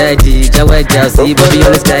know the ID. Jawai Jazzy, baby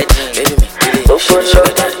on the side. Baby me, sugar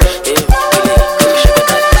daddy. Baby me, sugar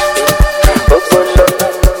daddy.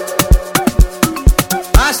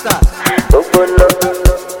 Master.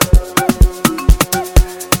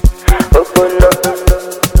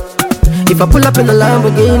 If I pull up in a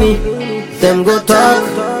Lamborghini, them go talk.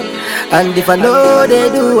 And if I know they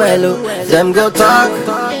do well, them go talk.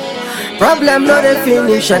 Problem no they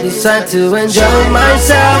finish, I decide to enjoy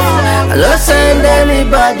myself. I don't send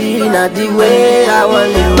anybody, not the way I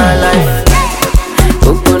want live my life.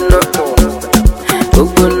 Open up,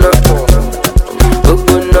 open up,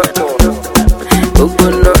 open up, open up,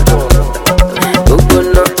 open up, open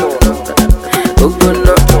up, open up, open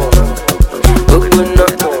up, open up.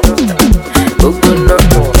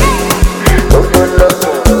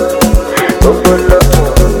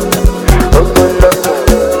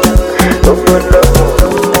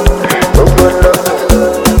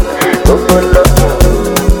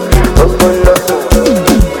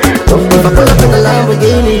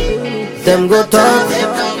 Them go talk,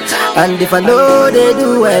 and if I know they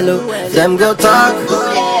do well, them go talk.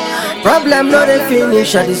 Problem no they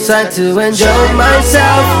finish, I decide to enjoy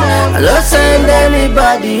myself. I don't send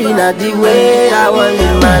anybody, not the way I want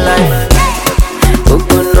live my life.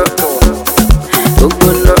 Open up,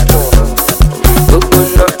 open up,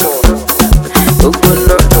 open up,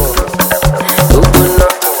 open up, open up.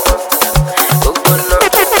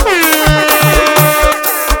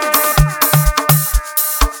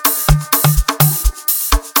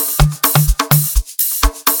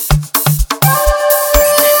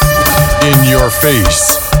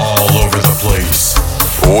 Face all over the place.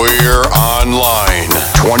 We're online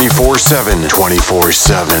 24/7.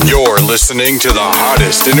 24/7. You're listening to the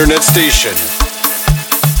hottest internet station.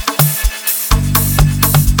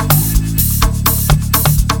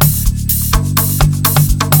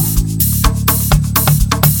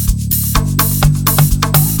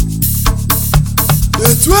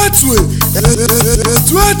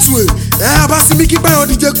 Abasi Miki Bayo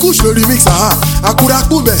DJ Kush le remix Akura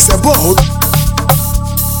Kube c'est bon.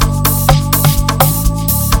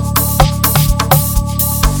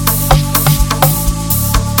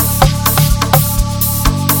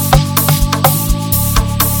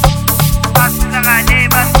 Bye.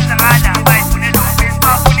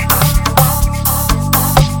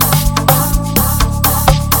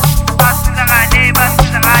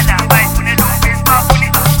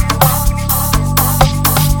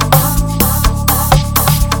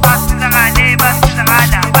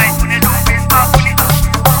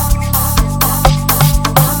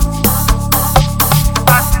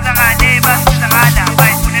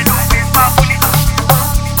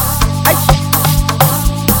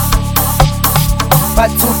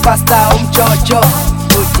 Batupasta umjojo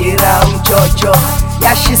Udira umjojo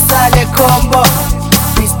Yashisale kombo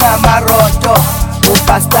Pista maroto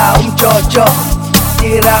Upasta umjojo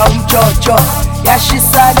Udira umjojo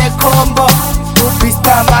Yashisale kombo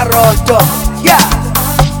Upista maroto Yeah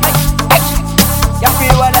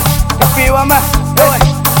Yafiwa la Yafiwa ma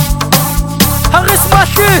Haris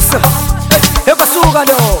Matis Eba suga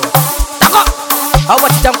no Tako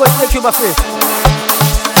Awati jango ite kuba fe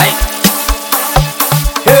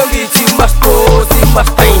Heli ti masto, ti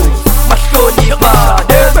masto, masto ni ba.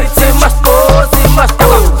 Heli ti masto, ti masto,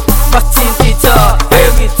 mastin tita.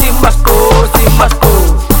 Heli ti masto,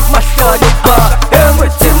 masto ni ba. Heli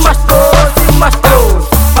ti masto,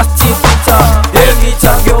 mastin tita. Heli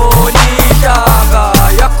tangyo ni daga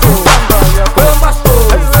yako. Masto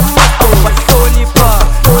ni ba.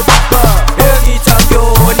 Heli tangyo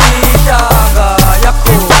ni daga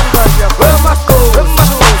yako. Masto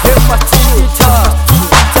mastin tita.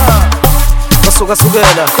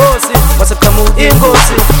 Wasukasukela khosi wasekamuki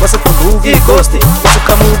inkosi wasekuvuki ighosti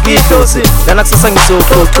wasekamuki idlozi lana kusasa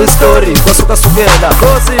ngizoxoxa istory wasukasukela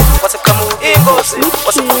khosi wasekamuki inkosi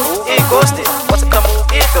wasekuvuki ighosti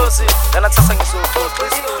wasekamuki idlozi lana kusasa ngizoxoxa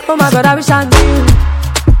istory. Oh my God, I wish I knew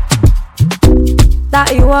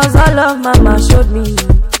that it was all love mama showed me.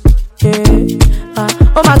 Yeah.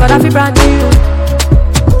 Oh my God, I feel brand new.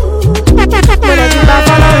 When I do my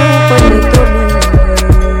follow, when they told me.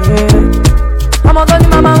 Ọmọ tó ní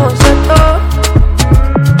mama wọ́n ṣe tó.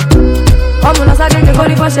 Ọmọ lọ sáké kékeré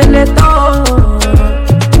ní fọ́ṣẹ́ lè tó.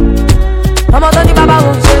 Ọmọ tó ní bàbá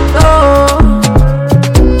wọ́n ṣe tó.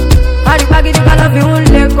 Àrígbá gidi ká lọ fi ń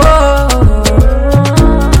lè kó.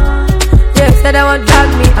 Yeah, say they won't drag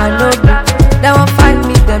me, I know me. They won't fight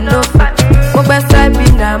me, them no fight. Go best side be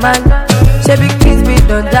na man. She big things be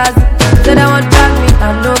done jazzy. Say they won't drag me, I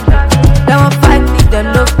know me. They won't fight me, them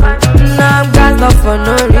no fight. Now I'm gassed up for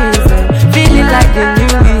no reason. Feeling like the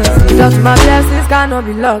new reason. Just my blessings cannot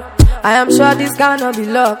be locked. I am sure this cannot be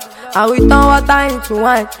locked. And we turn water into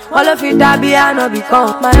wine. All of it that be I not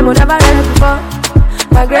become. My emo never ready before.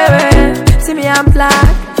 My grave, see me I'm black.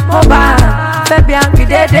 Mobile, baby I'm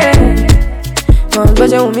fidede. Mon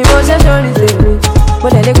goje umi mo se sori tèmi. Mo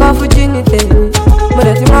dẹ̀ lè kọ́ fújì ní tèmi. Mo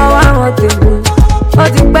dẹ̀ ti mọ wá àwọn tèmi. Ó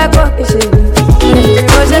ti pẹ́ kó kì í ṣe mi. Mo dẹ̀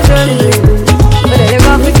ti mo se sori tèmi. Mo dẹ̀ lè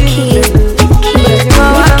kọ́ fújì ní tèmi. Mo dẹ̀ ti mọ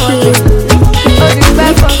wá àwọn tèmi. Ó ti pẹ́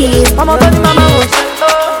kó kì í ṣe mi. Ọmọ tó ní màmá wò ṣe tó.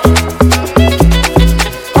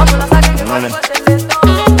 Ọmọ lọ sáré ní wọ́n ṣe lè tó.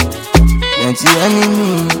 Plenty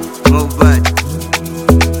enemy, move back.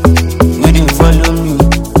 You didn't follow me.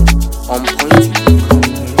 On point.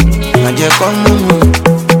 I just come on me.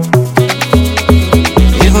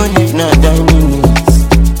 Even if not that minutes.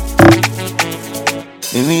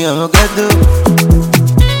 Maybe I'm a ghetto.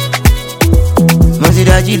 Masi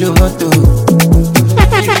da jilo moto.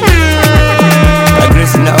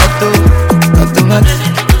 Aggress in the auto. Automatic.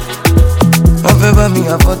 One favor me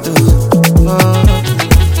a photo.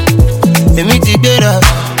 Emi ti gbera.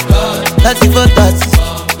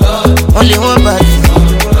 34-30. Only one party.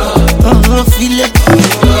 One feel it.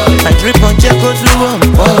 I drip on check out through one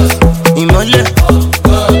pause. Imole.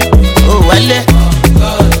 Oh, wale.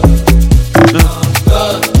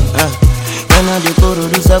 Yana de koro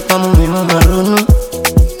do sapa mu mi mama ronu.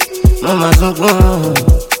 Mama sunkun.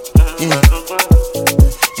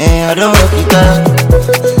 I don't work it out.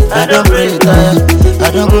 I don't pray it out.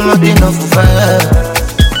 I don't go nothing off fire.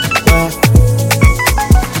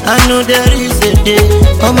 I know there is a day.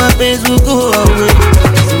 All my pains will go away.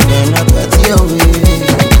 Then I party away.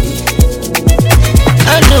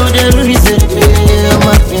 I know there is a day. All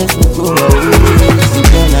my pains will go away.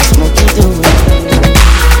 Then I smoke it away.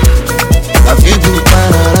 I feel good,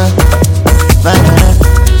 banana, banana.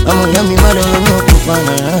 I'm a yummy mother, I'm not too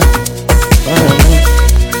banana, banana.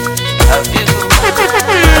 I feel good.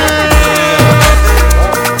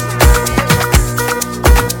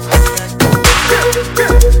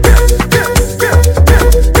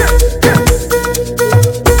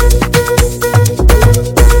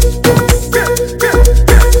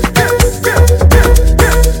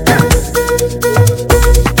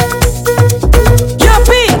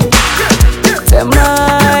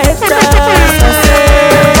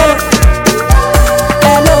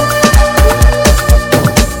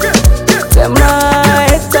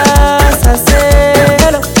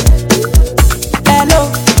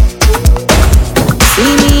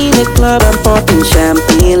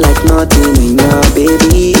 Champagne like nothing in your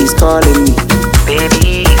baby is calling me.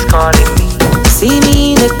 Baby is calling me. See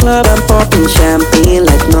me in the club, I'm popping champagne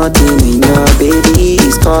like nothing in your baby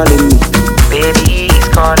is calling me. Baby is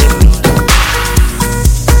calling me.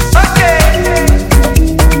 Okay.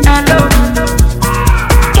 Hello.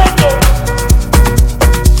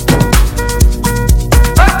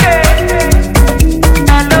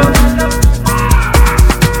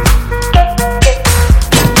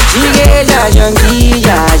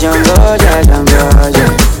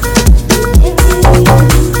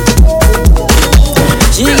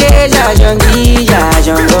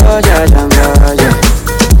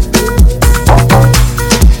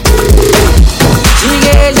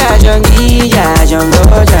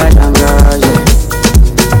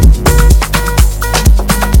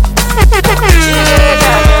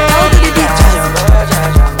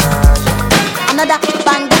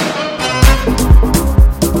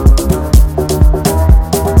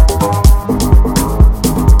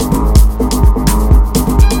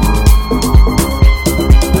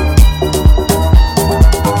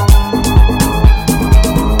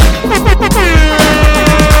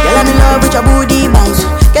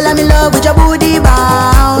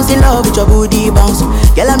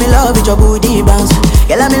 love with your booty bounce.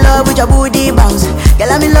 Girl, I'm in love with your booty bounce. Girl,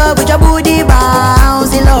 I'm in love with your booty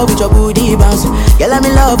bounce. In love with your booty bounce. Girl, I'm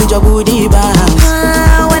in love with your booty bounce.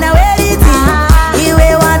 When I wear it, you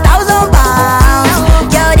weigh 1,000 pounds.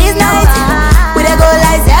 Girl, this night we dey go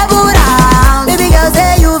like 7 rounds. Baby girl,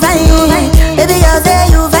 say you fine. Baby girl, say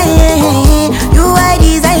you fine. You are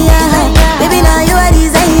desire. Baby, now you are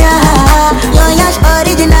desire. Your yash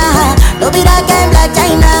original. Don't be that kind Black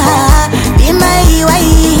China. Be my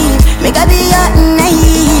wife. Make I be your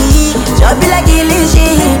night. Just be like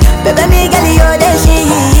illusion. Baby, me girl, you're the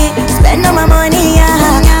shit. Spend all my money,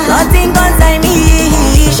 nothing concern me.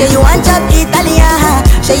 Say you want chop Italian.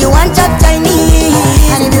 Say you want chop Chinese.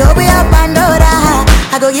 And if you open up Pandora,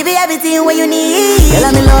 I go give you everything what you need. Girl,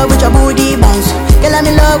 I'm in love with your booty bounce. Girl, I'm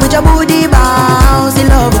in love with your booty bounce. In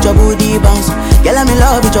love with your booty bounce. Girl, I'm in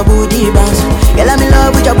love with your booty bounce. Girl, I'm in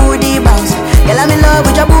love with your booty bounce. Girl, I'm in love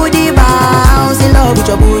with your booty bounce. In love with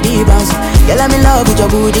your booty bounce. Girl, I'm in love with your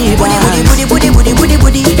booty bounce. Booty, booty, booty, booty, booty,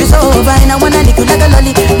 booty. You so fine, I wanna lick you like a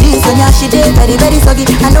lolly. This one, yeah, she dey very, very soggy.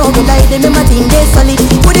 I know good like they make my thing dey solid.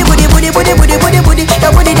 Booty, booty, booty, booty, booty, booty, booty. Your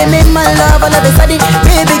booty they make my love all of a sudden.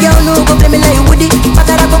 Baby girl, no go play me like Woody.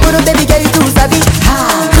 Patara go go, baby girl, you too sabi.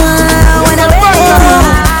 When I wear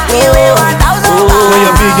it, you weigh 1,000 pounds. Oh,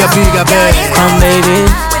 you're bigger, babe. Come, baby.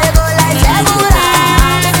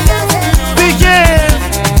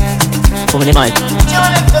 For me, mic.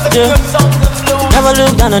 Never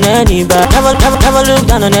look down on anybody. Never look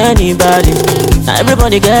down on anybody. Now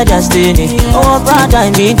everybody get destiny. Oh, brother,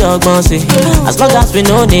 I mean dog bossy. As long as we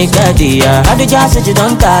know nigga, how did you say you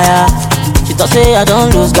don't tire? She thought say I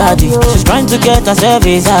don't lose Gaddy. She's trying to get herself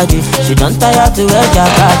excited. She don't tire to wear your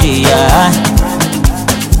body, yeah.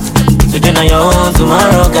 Today now your own,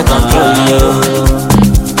 tomorrow get control, yo.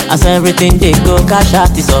 As everything they go, cash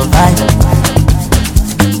out is alright.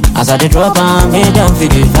 As I dey drop and make them feel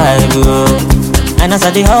the vibe, oh. And as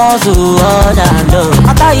I dey hustle all that low.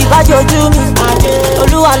 After you got your do me,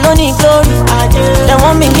 Oluwa ló ní glory. They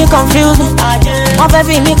want me get confused. Wọ́n fẹ́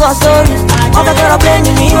fi mí kọ story. Wọ́n fẹ́ kẹ́rọ play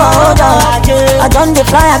me hold up. I done dey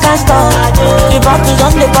fly, I can't stop. The bottles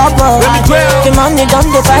done dey pop up. The money done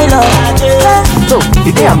dey pile up. So,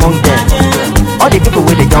 you dey among them. All the people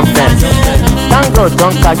with the jump fence. Thank God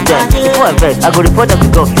don't catch them. Before I vex, I go report them to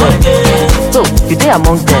God first. So, you dey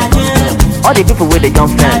among them. All the people with the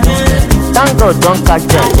jump fence. Thank God don't catch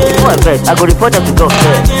them. Before I vex, I go report them to God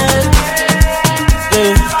first.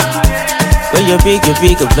 When you big a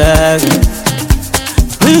bag.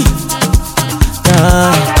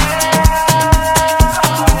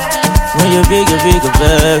 When you big a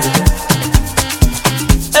bag.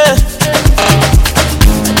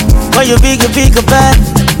 When you big a bag.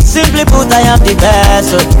 Simply put, I am the best,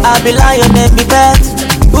 so I be lion and be bet.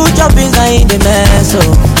 Who jump inside the mess, so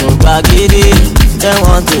baggy, they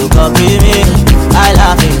want to copy me. I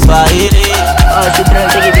laugh in Swahili. Oh, she trying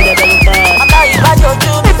to give me the best. I'm not even your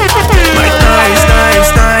tune.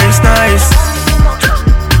 Nice.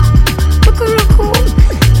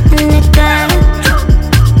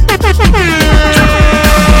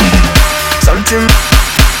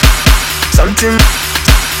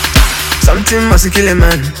 Something must kill a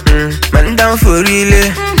man. Man down for real.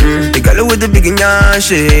 The girl with the big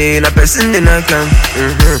nyash, na person in a clan.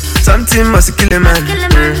 Something must kill a man.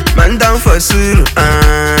 Man down for suru.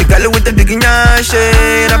 The girl with the big nyash,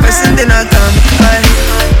 na person in a clan.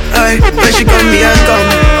 Aye, when she come, me I come.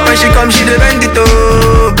 When she come, she dey bend it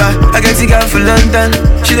over. I get the girl for London.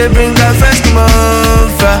 She dey bring her friends come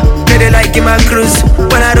over. They like in my cruise.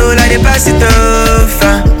 When I roll, I dey pass it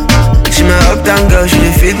over. She my uptown girl, she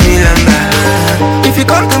dey fit me lamba. If you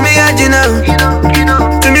come to me, you know.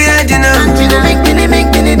 To me, you know. You gon' make me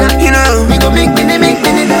that. You know. You gon' make me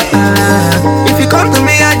that. If you come to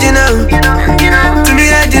me, you know. To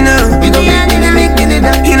me, you know. You gon' make me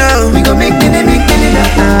that. You know. You gon' make me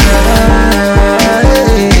that.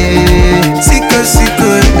 Sicko,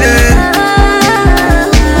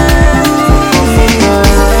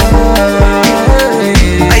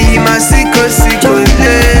 Aye, my sicko,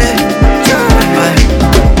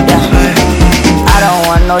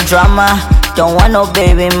 no drama, don't want no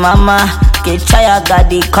baby mama. Get tired, got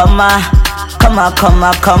the come.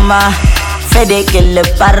 Fede que le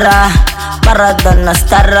para donna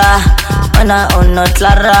starra. Una uno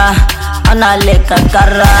clara, una le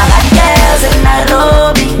carra. Got girls in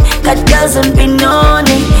Nairobi, got girls in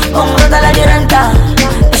Benoni. Rota la diranta,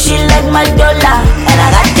 she like my dollar. And I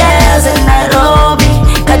got girls in Nairobi,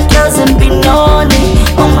 got girls in Benoni.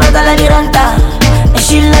 Rota la diranta,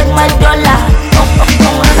 she like my dollar.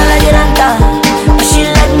 She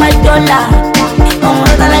like my dollar.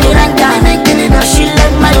 She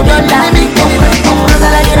like my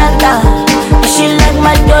dollar.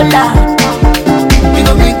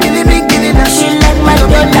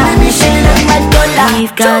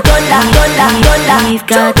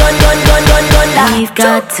 We've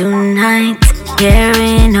got tonight,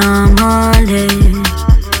 carrying on morning.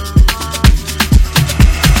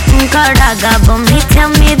 Karaga, but me tell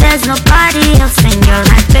me there's nobody else in your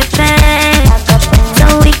life, baby. So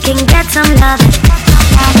we can get some love.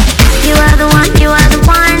 You are the one, you are the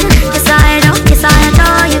one. Yes, I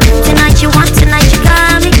adore you. Tonight you want, tonight you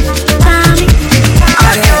got me, got me.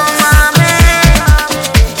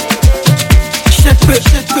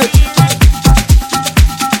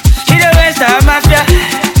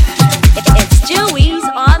 It's Chewy's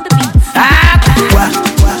on the beat.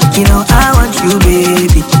 You know I want you,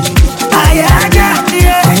 baby. Agege.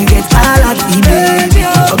 When you get all of the baby,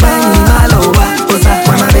 oh bang all over.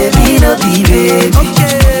 When my baby no be baby.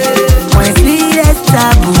 When it's sweetest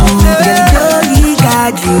taboo, girl, you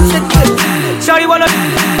got you. Shawty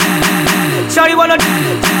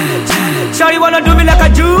wanna do me like a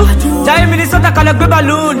Jew. Giant Minnesota can like a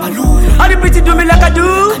balloon. All the pretty do me like a do.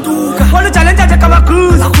 Wanna challenge I take a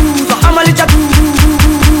cruise. I'm a little baby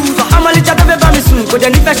soon. But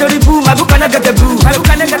then if I show the boo, my book can get the boo. My book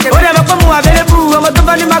can get the boo. Whatever come on, available. I'm a top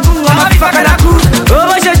of my goo. I'm a fucking a cool. Oh,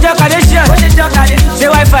 what's your joke? Say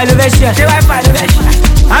Wi-Fi elevation.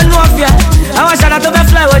 I know of ya. I want to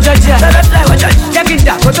fly with Georgia. Check it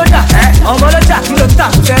out, go to that. On Molocha, kilo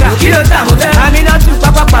tam. I mean, not to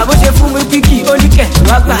Papa, but you fool with Piki, only get.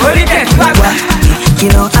 You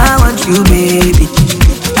know I want you, baby.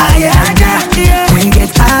 Agege. When you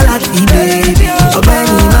get all of the baby, oh bang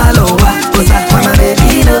all over. When my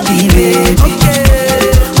baby no be baby.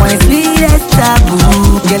 When it's sweetest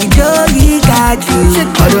taboo, girl, you got you.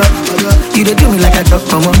 You dey do me like a dog,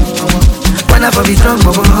 mama. When I for be strong,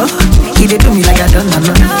 mama. You dey do me like a dog,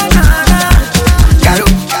 mama. Caro,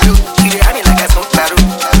 you dey have me like a smoke caro.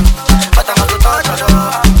 But I'm not to touch your door.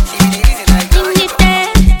 See the reason I do it.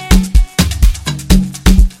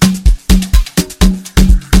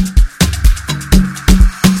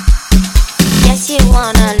 Yes, you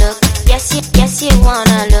wanna look. Yes, you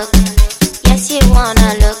wanna look. Yes, you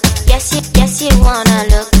wanna look. Yes, you wanna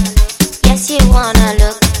look. Yes, you wanna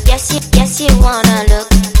look. Yes, you wanna look.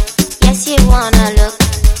 Yes, you wanna look.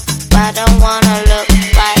 But I don't wanna look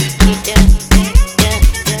like you do.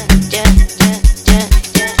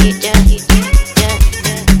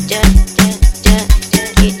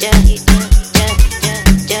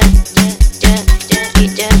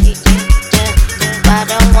 I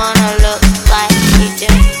don't wanna look like you do.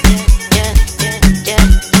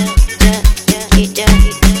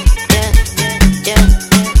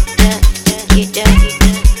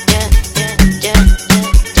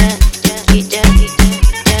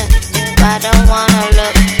 I don't wanna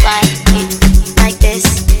look like this,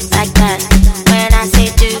 like that. When I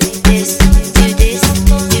say do this, do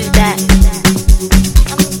that.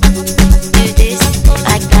 Do this,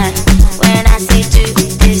 like that. When I say do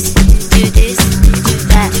this, do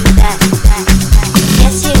that.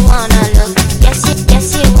 Yes, you wanna look. Yes, you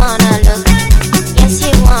wanna look. Yes,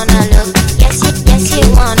 you wanna look. Yes, you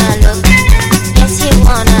wanna look. Yes, you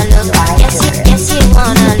wanna look. Yes, you wanna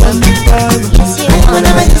look. Yes, you wanna look.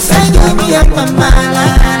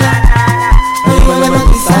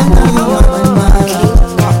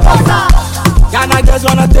 Ghana girls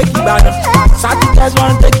wanna take you back. Saki girls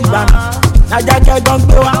wanna take you back. Naija girls don't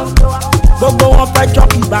go out. Go on for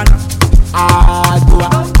chop you back. Go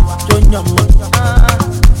out. Show your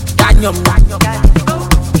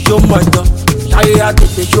show money. Say I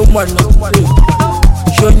take the show money.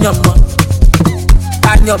 Show your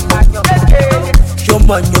show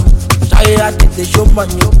money. Say I take the show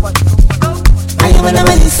money. I wanna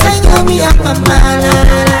make you sing on me up my mind. I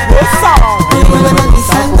wanna make you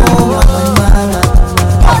sing on me up my mind.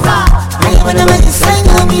 I wanna make you sing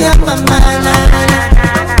on me up my mind.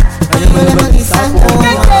 I wanna make you sing on me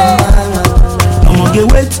up my mind. I'm gonna get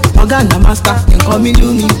wet, Organa master. Then call me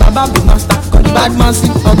Lumi, Baba be master. Call the bad man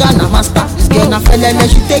sleep, Organa master. This girl na felele,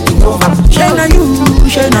 she taking over. Shine na you.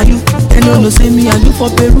 They no say me I do for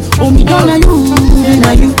Peru. Oh me down na you.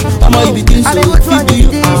 I'ma be doing so good for you.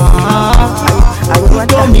 I would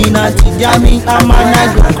dominate, jamming, I'm a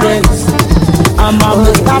go crazy. I'm a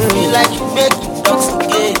wake up feel like you make it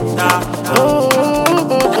toxic.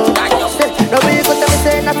 Nobody go tell me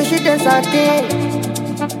say na fishy dance and thing.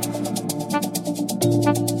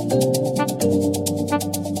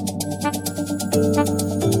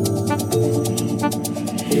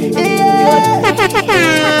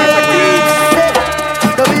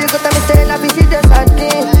 Nobody go tell me say na fishy dance and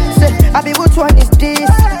thing. Say I be which one is this?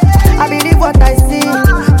 I believe what I see.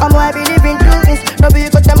 I believe in doing. Nobody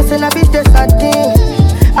go tell me say na bitch dance and thing.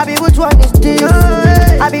 I be which one is this?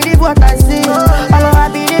 I believe what I see. I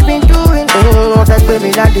believe in doing. First baby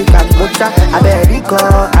na the camp.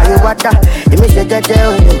 jẹ́jẹ́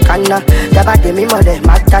òyìn kaná. Dábàá tèmi mọ̀lẹ́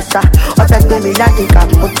má tásá. Wọ́n fẹ́ gbé mi láti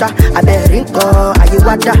kàmútá. Abẹ́rẹ́ nǹkan ayé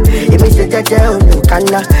wá dá. Èmi ṣe jẹ́jẹ́ òyìn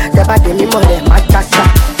kaná. Dábàá tèmi mọ̀lẹ́ má tásá.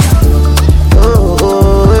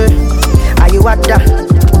 Ayé wá dá.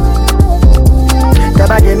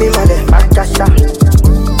 Dábàá tèmi mọ̀lẹ́ má tásá.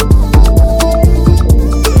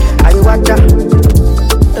 Ayé wá dá.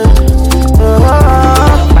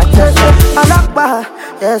 Alakba,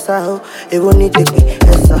 yes I ho. It won't need to be,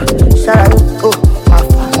 yes I. Shout out, oh,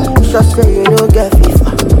 Alpha. Sure say you no get FIFA.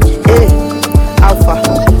 Hey, Alpha,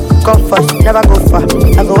 come first, never go far.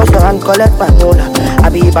 I go wash your hand, collect my mola. I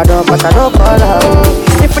be bad up, but I don't call her.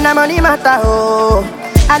 If na money matter, oh,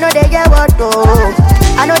 I know they get what oh,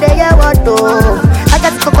 I know they get what oh. I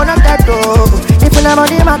got coconut that oh. If na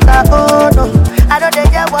money matter, oh no, I know they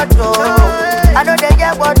get what oh, I know they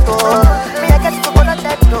get what oh. Me I get coconut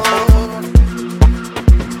that oh.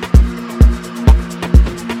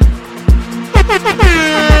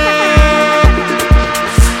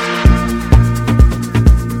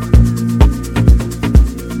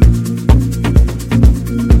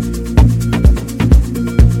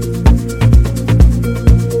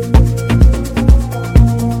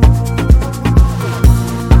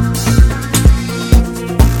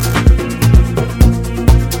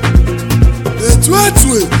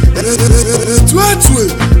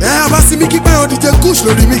 Abasimi qui paye on DJ Kush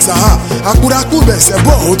le remix Akuraku c'est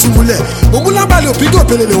bon on t'y moulait Omula bale au pigo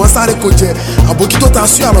pele le wasare koje Abokito ta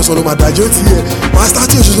su alors sur le madajo tiye Master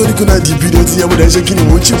tiye je zoni kuna di video tiye Mou denje kini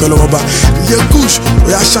mouchi kolo maba DJ Kush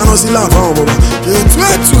oya chano si la van maba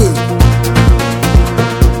Tue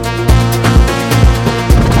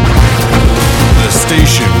The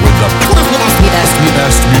station with the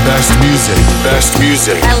best music. Best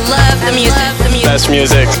music. I love the music. Best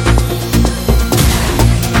music.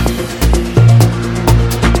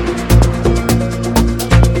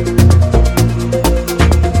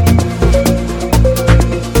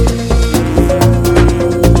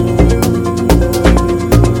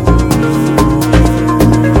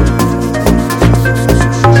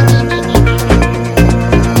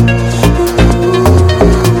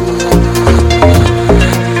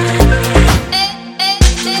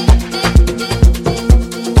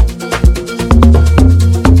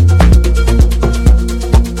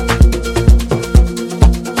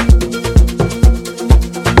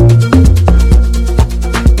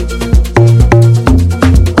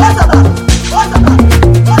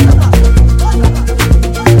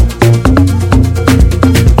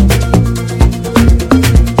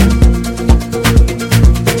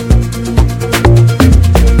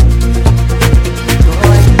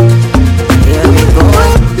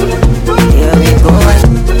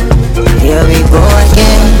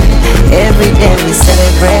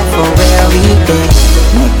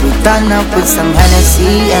 With some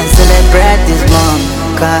Hennessy and celebrate this moment.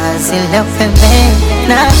 Cause he left me,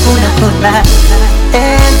 not gonna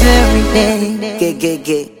every day.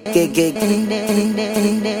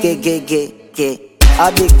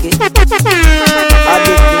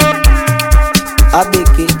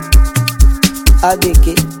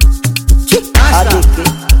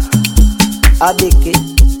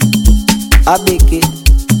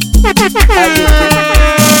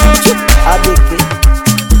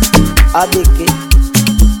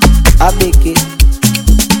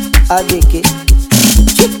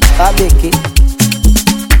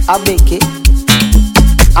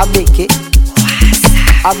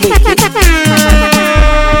 Agege.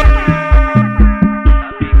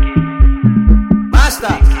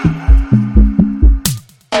 Master.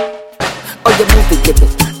 Oh, you move it, give it,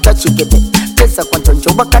 touch it, give it. Pesa cuanto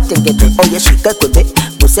yo bacate, give it. Oh, yeah, she got with it,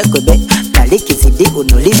 muse with it. Kaliki si di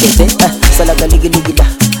uno live it. Salaga ligi ligi da.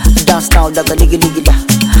 Dance now, laga ligi ligi da.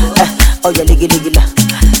 Oh, yeah, ligi ligi da.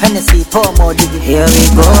 Hennessy, pour more ligi. Here we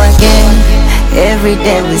go again. Every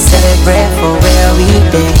day we celebrate for where we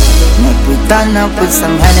been. Make we turn up with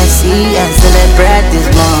some Hennessy and celebrate this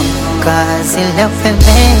moment. Cause he left me,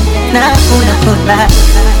 not gonna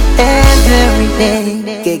every day.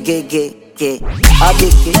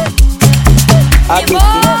 Agege.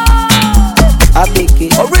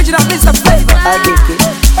 Original Mr. Flavor. Agege.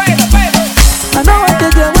 I know what they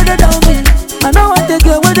get with the down me. I know what they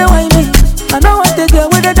get with the wine me. I know what they get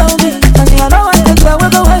with the down me. I know what they get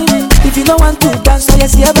with the wine me. If you don't want to dance, so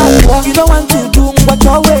yes, yeah, but you don't want to do what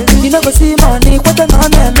your way. You never see money, what the on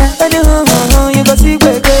them. Anyhow, you go see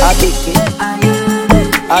baby. Agege.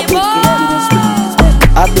 Agege.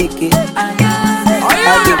 Agege.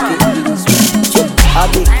 Agege.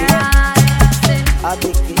 Agege.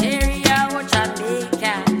 Agege.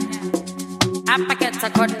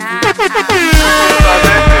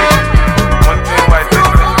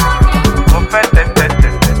 One thing,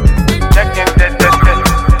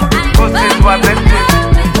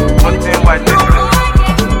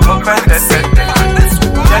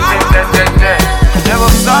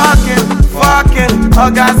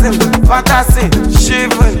 orgasm, fantasy,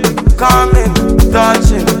 shivering, coming,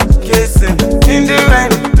 touching, kissing. In the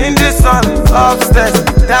rain, in the sun, upstairs,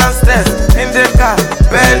 downstairs, in the car,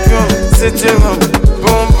 bedroom, sitting room,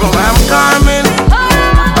 boom boom. I am coming,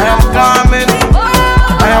 I am coming,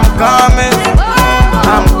 I am coming,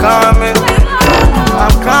 I'm coming,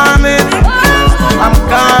 I'm coming, I'm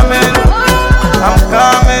coming, I'm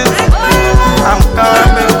coming, I'm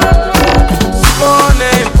coming.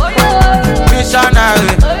 Morning,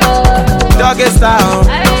 missionary, doggy style,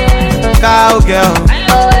 cowgirl.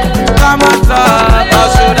 Come on top, or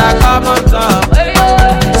should I come on top?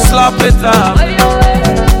 Slop it up,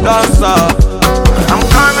 don't stop. I'm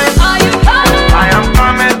coming, I am coming, I am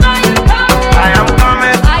coming, I am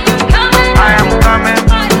coming, I am coming,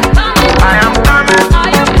 I am coming,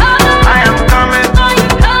 I am coming,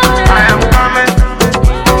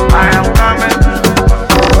 I am coming.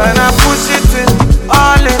 When I push it in,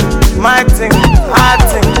 all in, my thing, I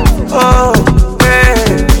think, oh,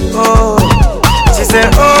 hey, oh. She said,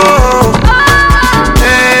 oh,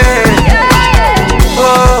 hey,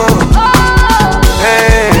 oh,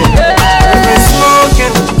 hey. We've been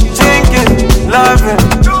smoking, drinking, loving,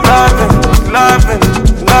 loving, loving,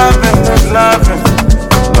 loving, loving.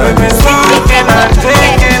 We've been smoking and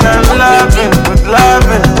drinking and loving, with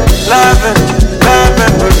loving, loving,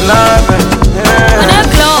 loving, with loving. Yeah. On a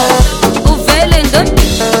glow, ou velen dot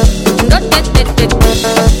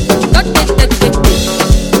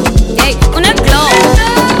hey, on a glow,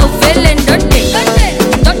 ou velen dot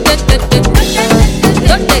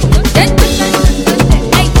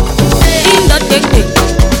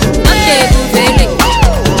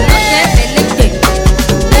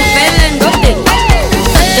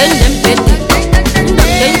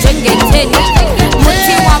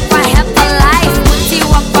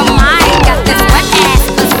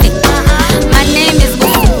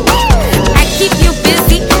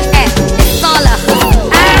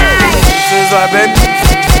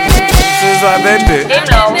baby,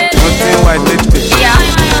 nothing white tete.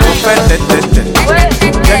 Open tete,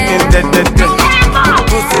 checking tete.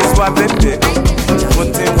 Pussy swap baby,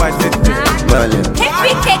 nothing white tete.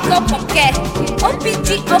 Happy cake up pocket, OPG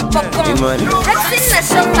up popcorn. Let's in a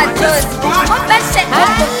shop at Joe's. Open set up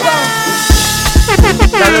popcorn.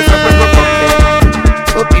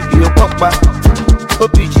 OPG up papa,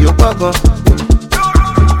 OPG up popcorn.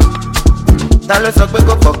 Talo sọ pé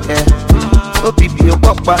kò fọkẹ́, OPG ó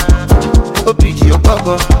pọ́pá, OPG ó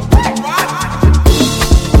pọ́gọ́.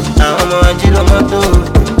 Àwọn ọmọ ajílọ́mọ́tò,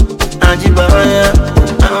 ajíbáwáyá,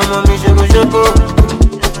 àwọn ọmọ mi ṣokoṣoko.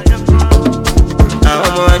 Àwọn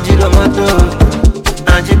ọmọ ajílọ́mọ́tò,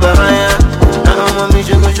 ajíbáwáyá, àwọn ọmọ mi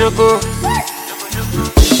ṣokoṣoko.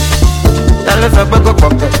 Talo sọ pé kò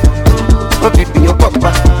fọkẹ́, OPG ó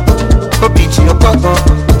pọ́pá, OPG ó pọ́gọ́.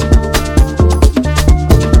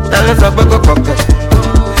 Talo sọ pé kò fọkẹ́,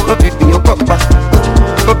 OPG ó pọ́pá,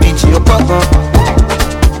 OPG ó pọ́gọ́.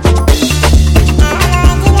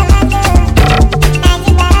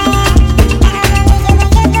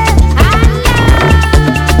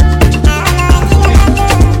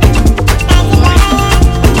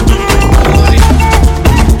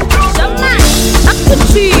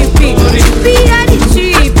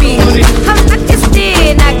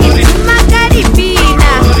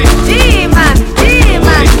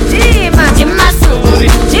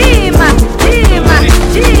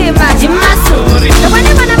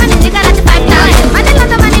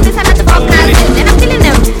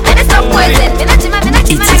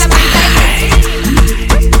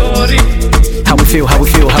 How we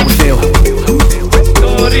feel.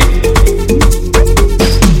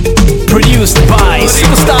 Produced by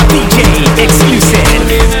Superstar DJ Exclusive.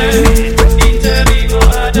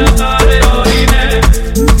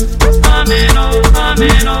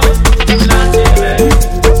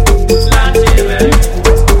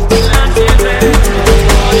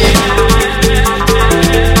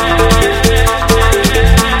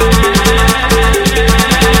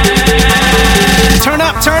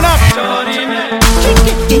 Turn up.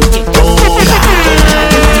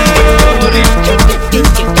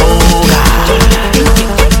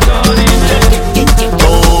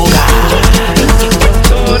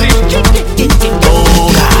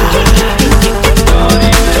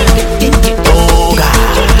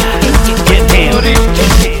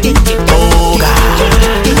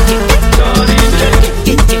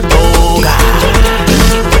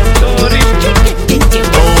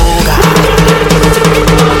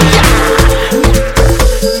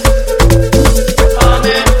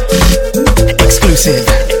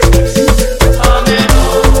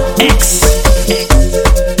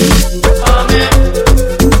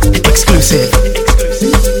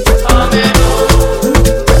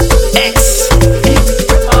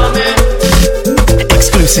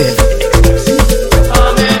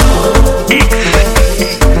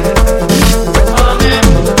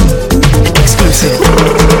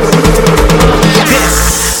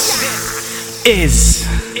 is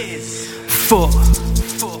football.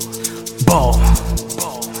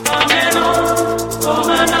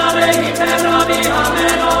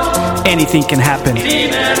 Anything can happen.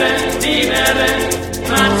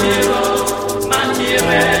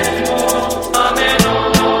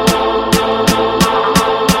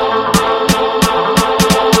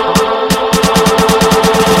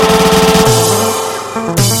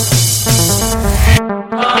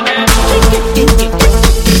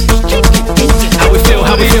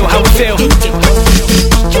 How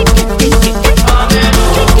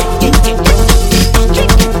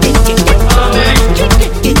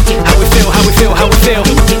we feel?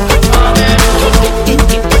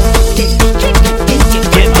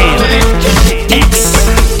 Get down. X.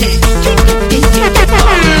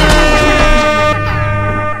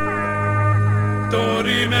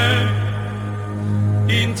 Dorime,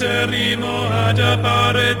 interrimo ad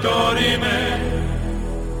appare dorime.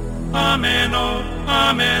 Ameno,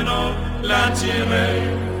 ameno, lanciremo,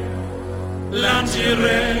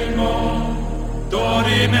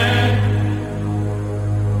 dorime.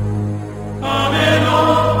 Ameno,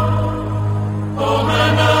 o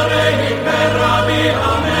mandare imperavi,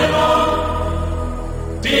 ameno.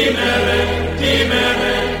 Dimere,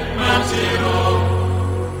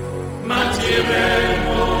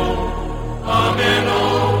 mantiremo, ameno.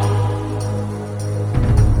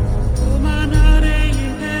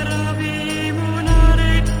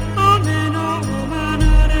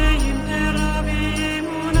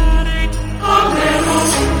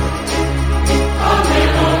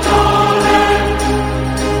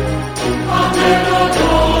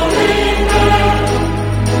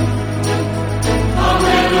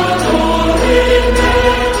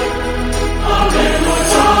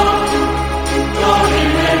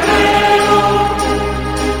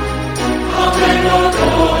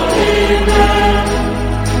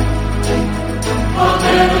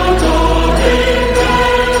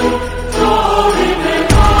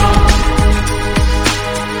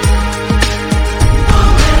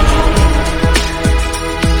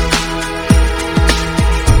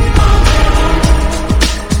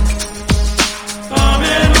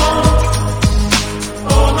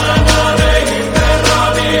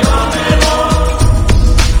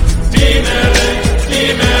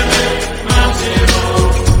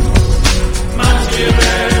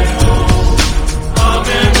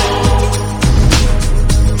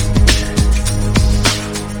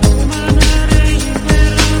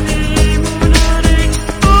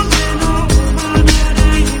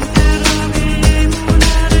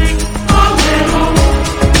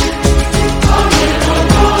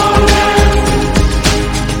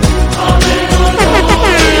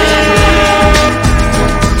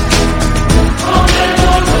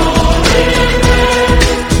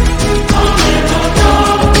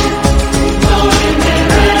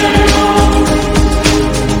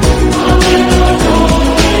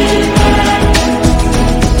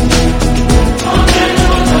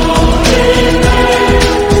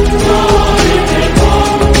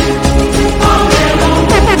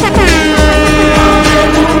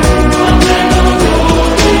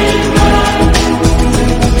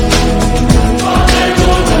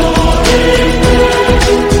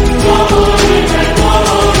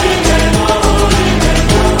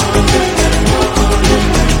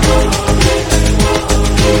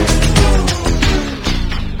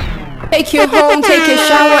 Take you home, take a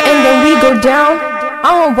shower, and then we go down.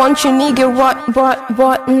 I don't want you, nigga, what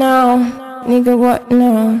now? Nigga, what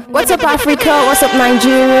now? What's up, Africa? What's up,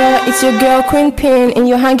 Nigeria? It's your girl, Queen Pin, and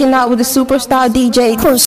you're hanging out with the superstar DJ,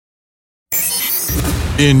 Kush.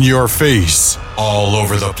 In your face, all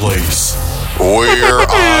over the place. We're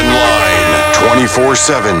online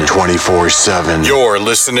 24/7. 24/7. You're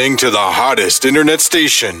listening to the hottest internet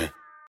station.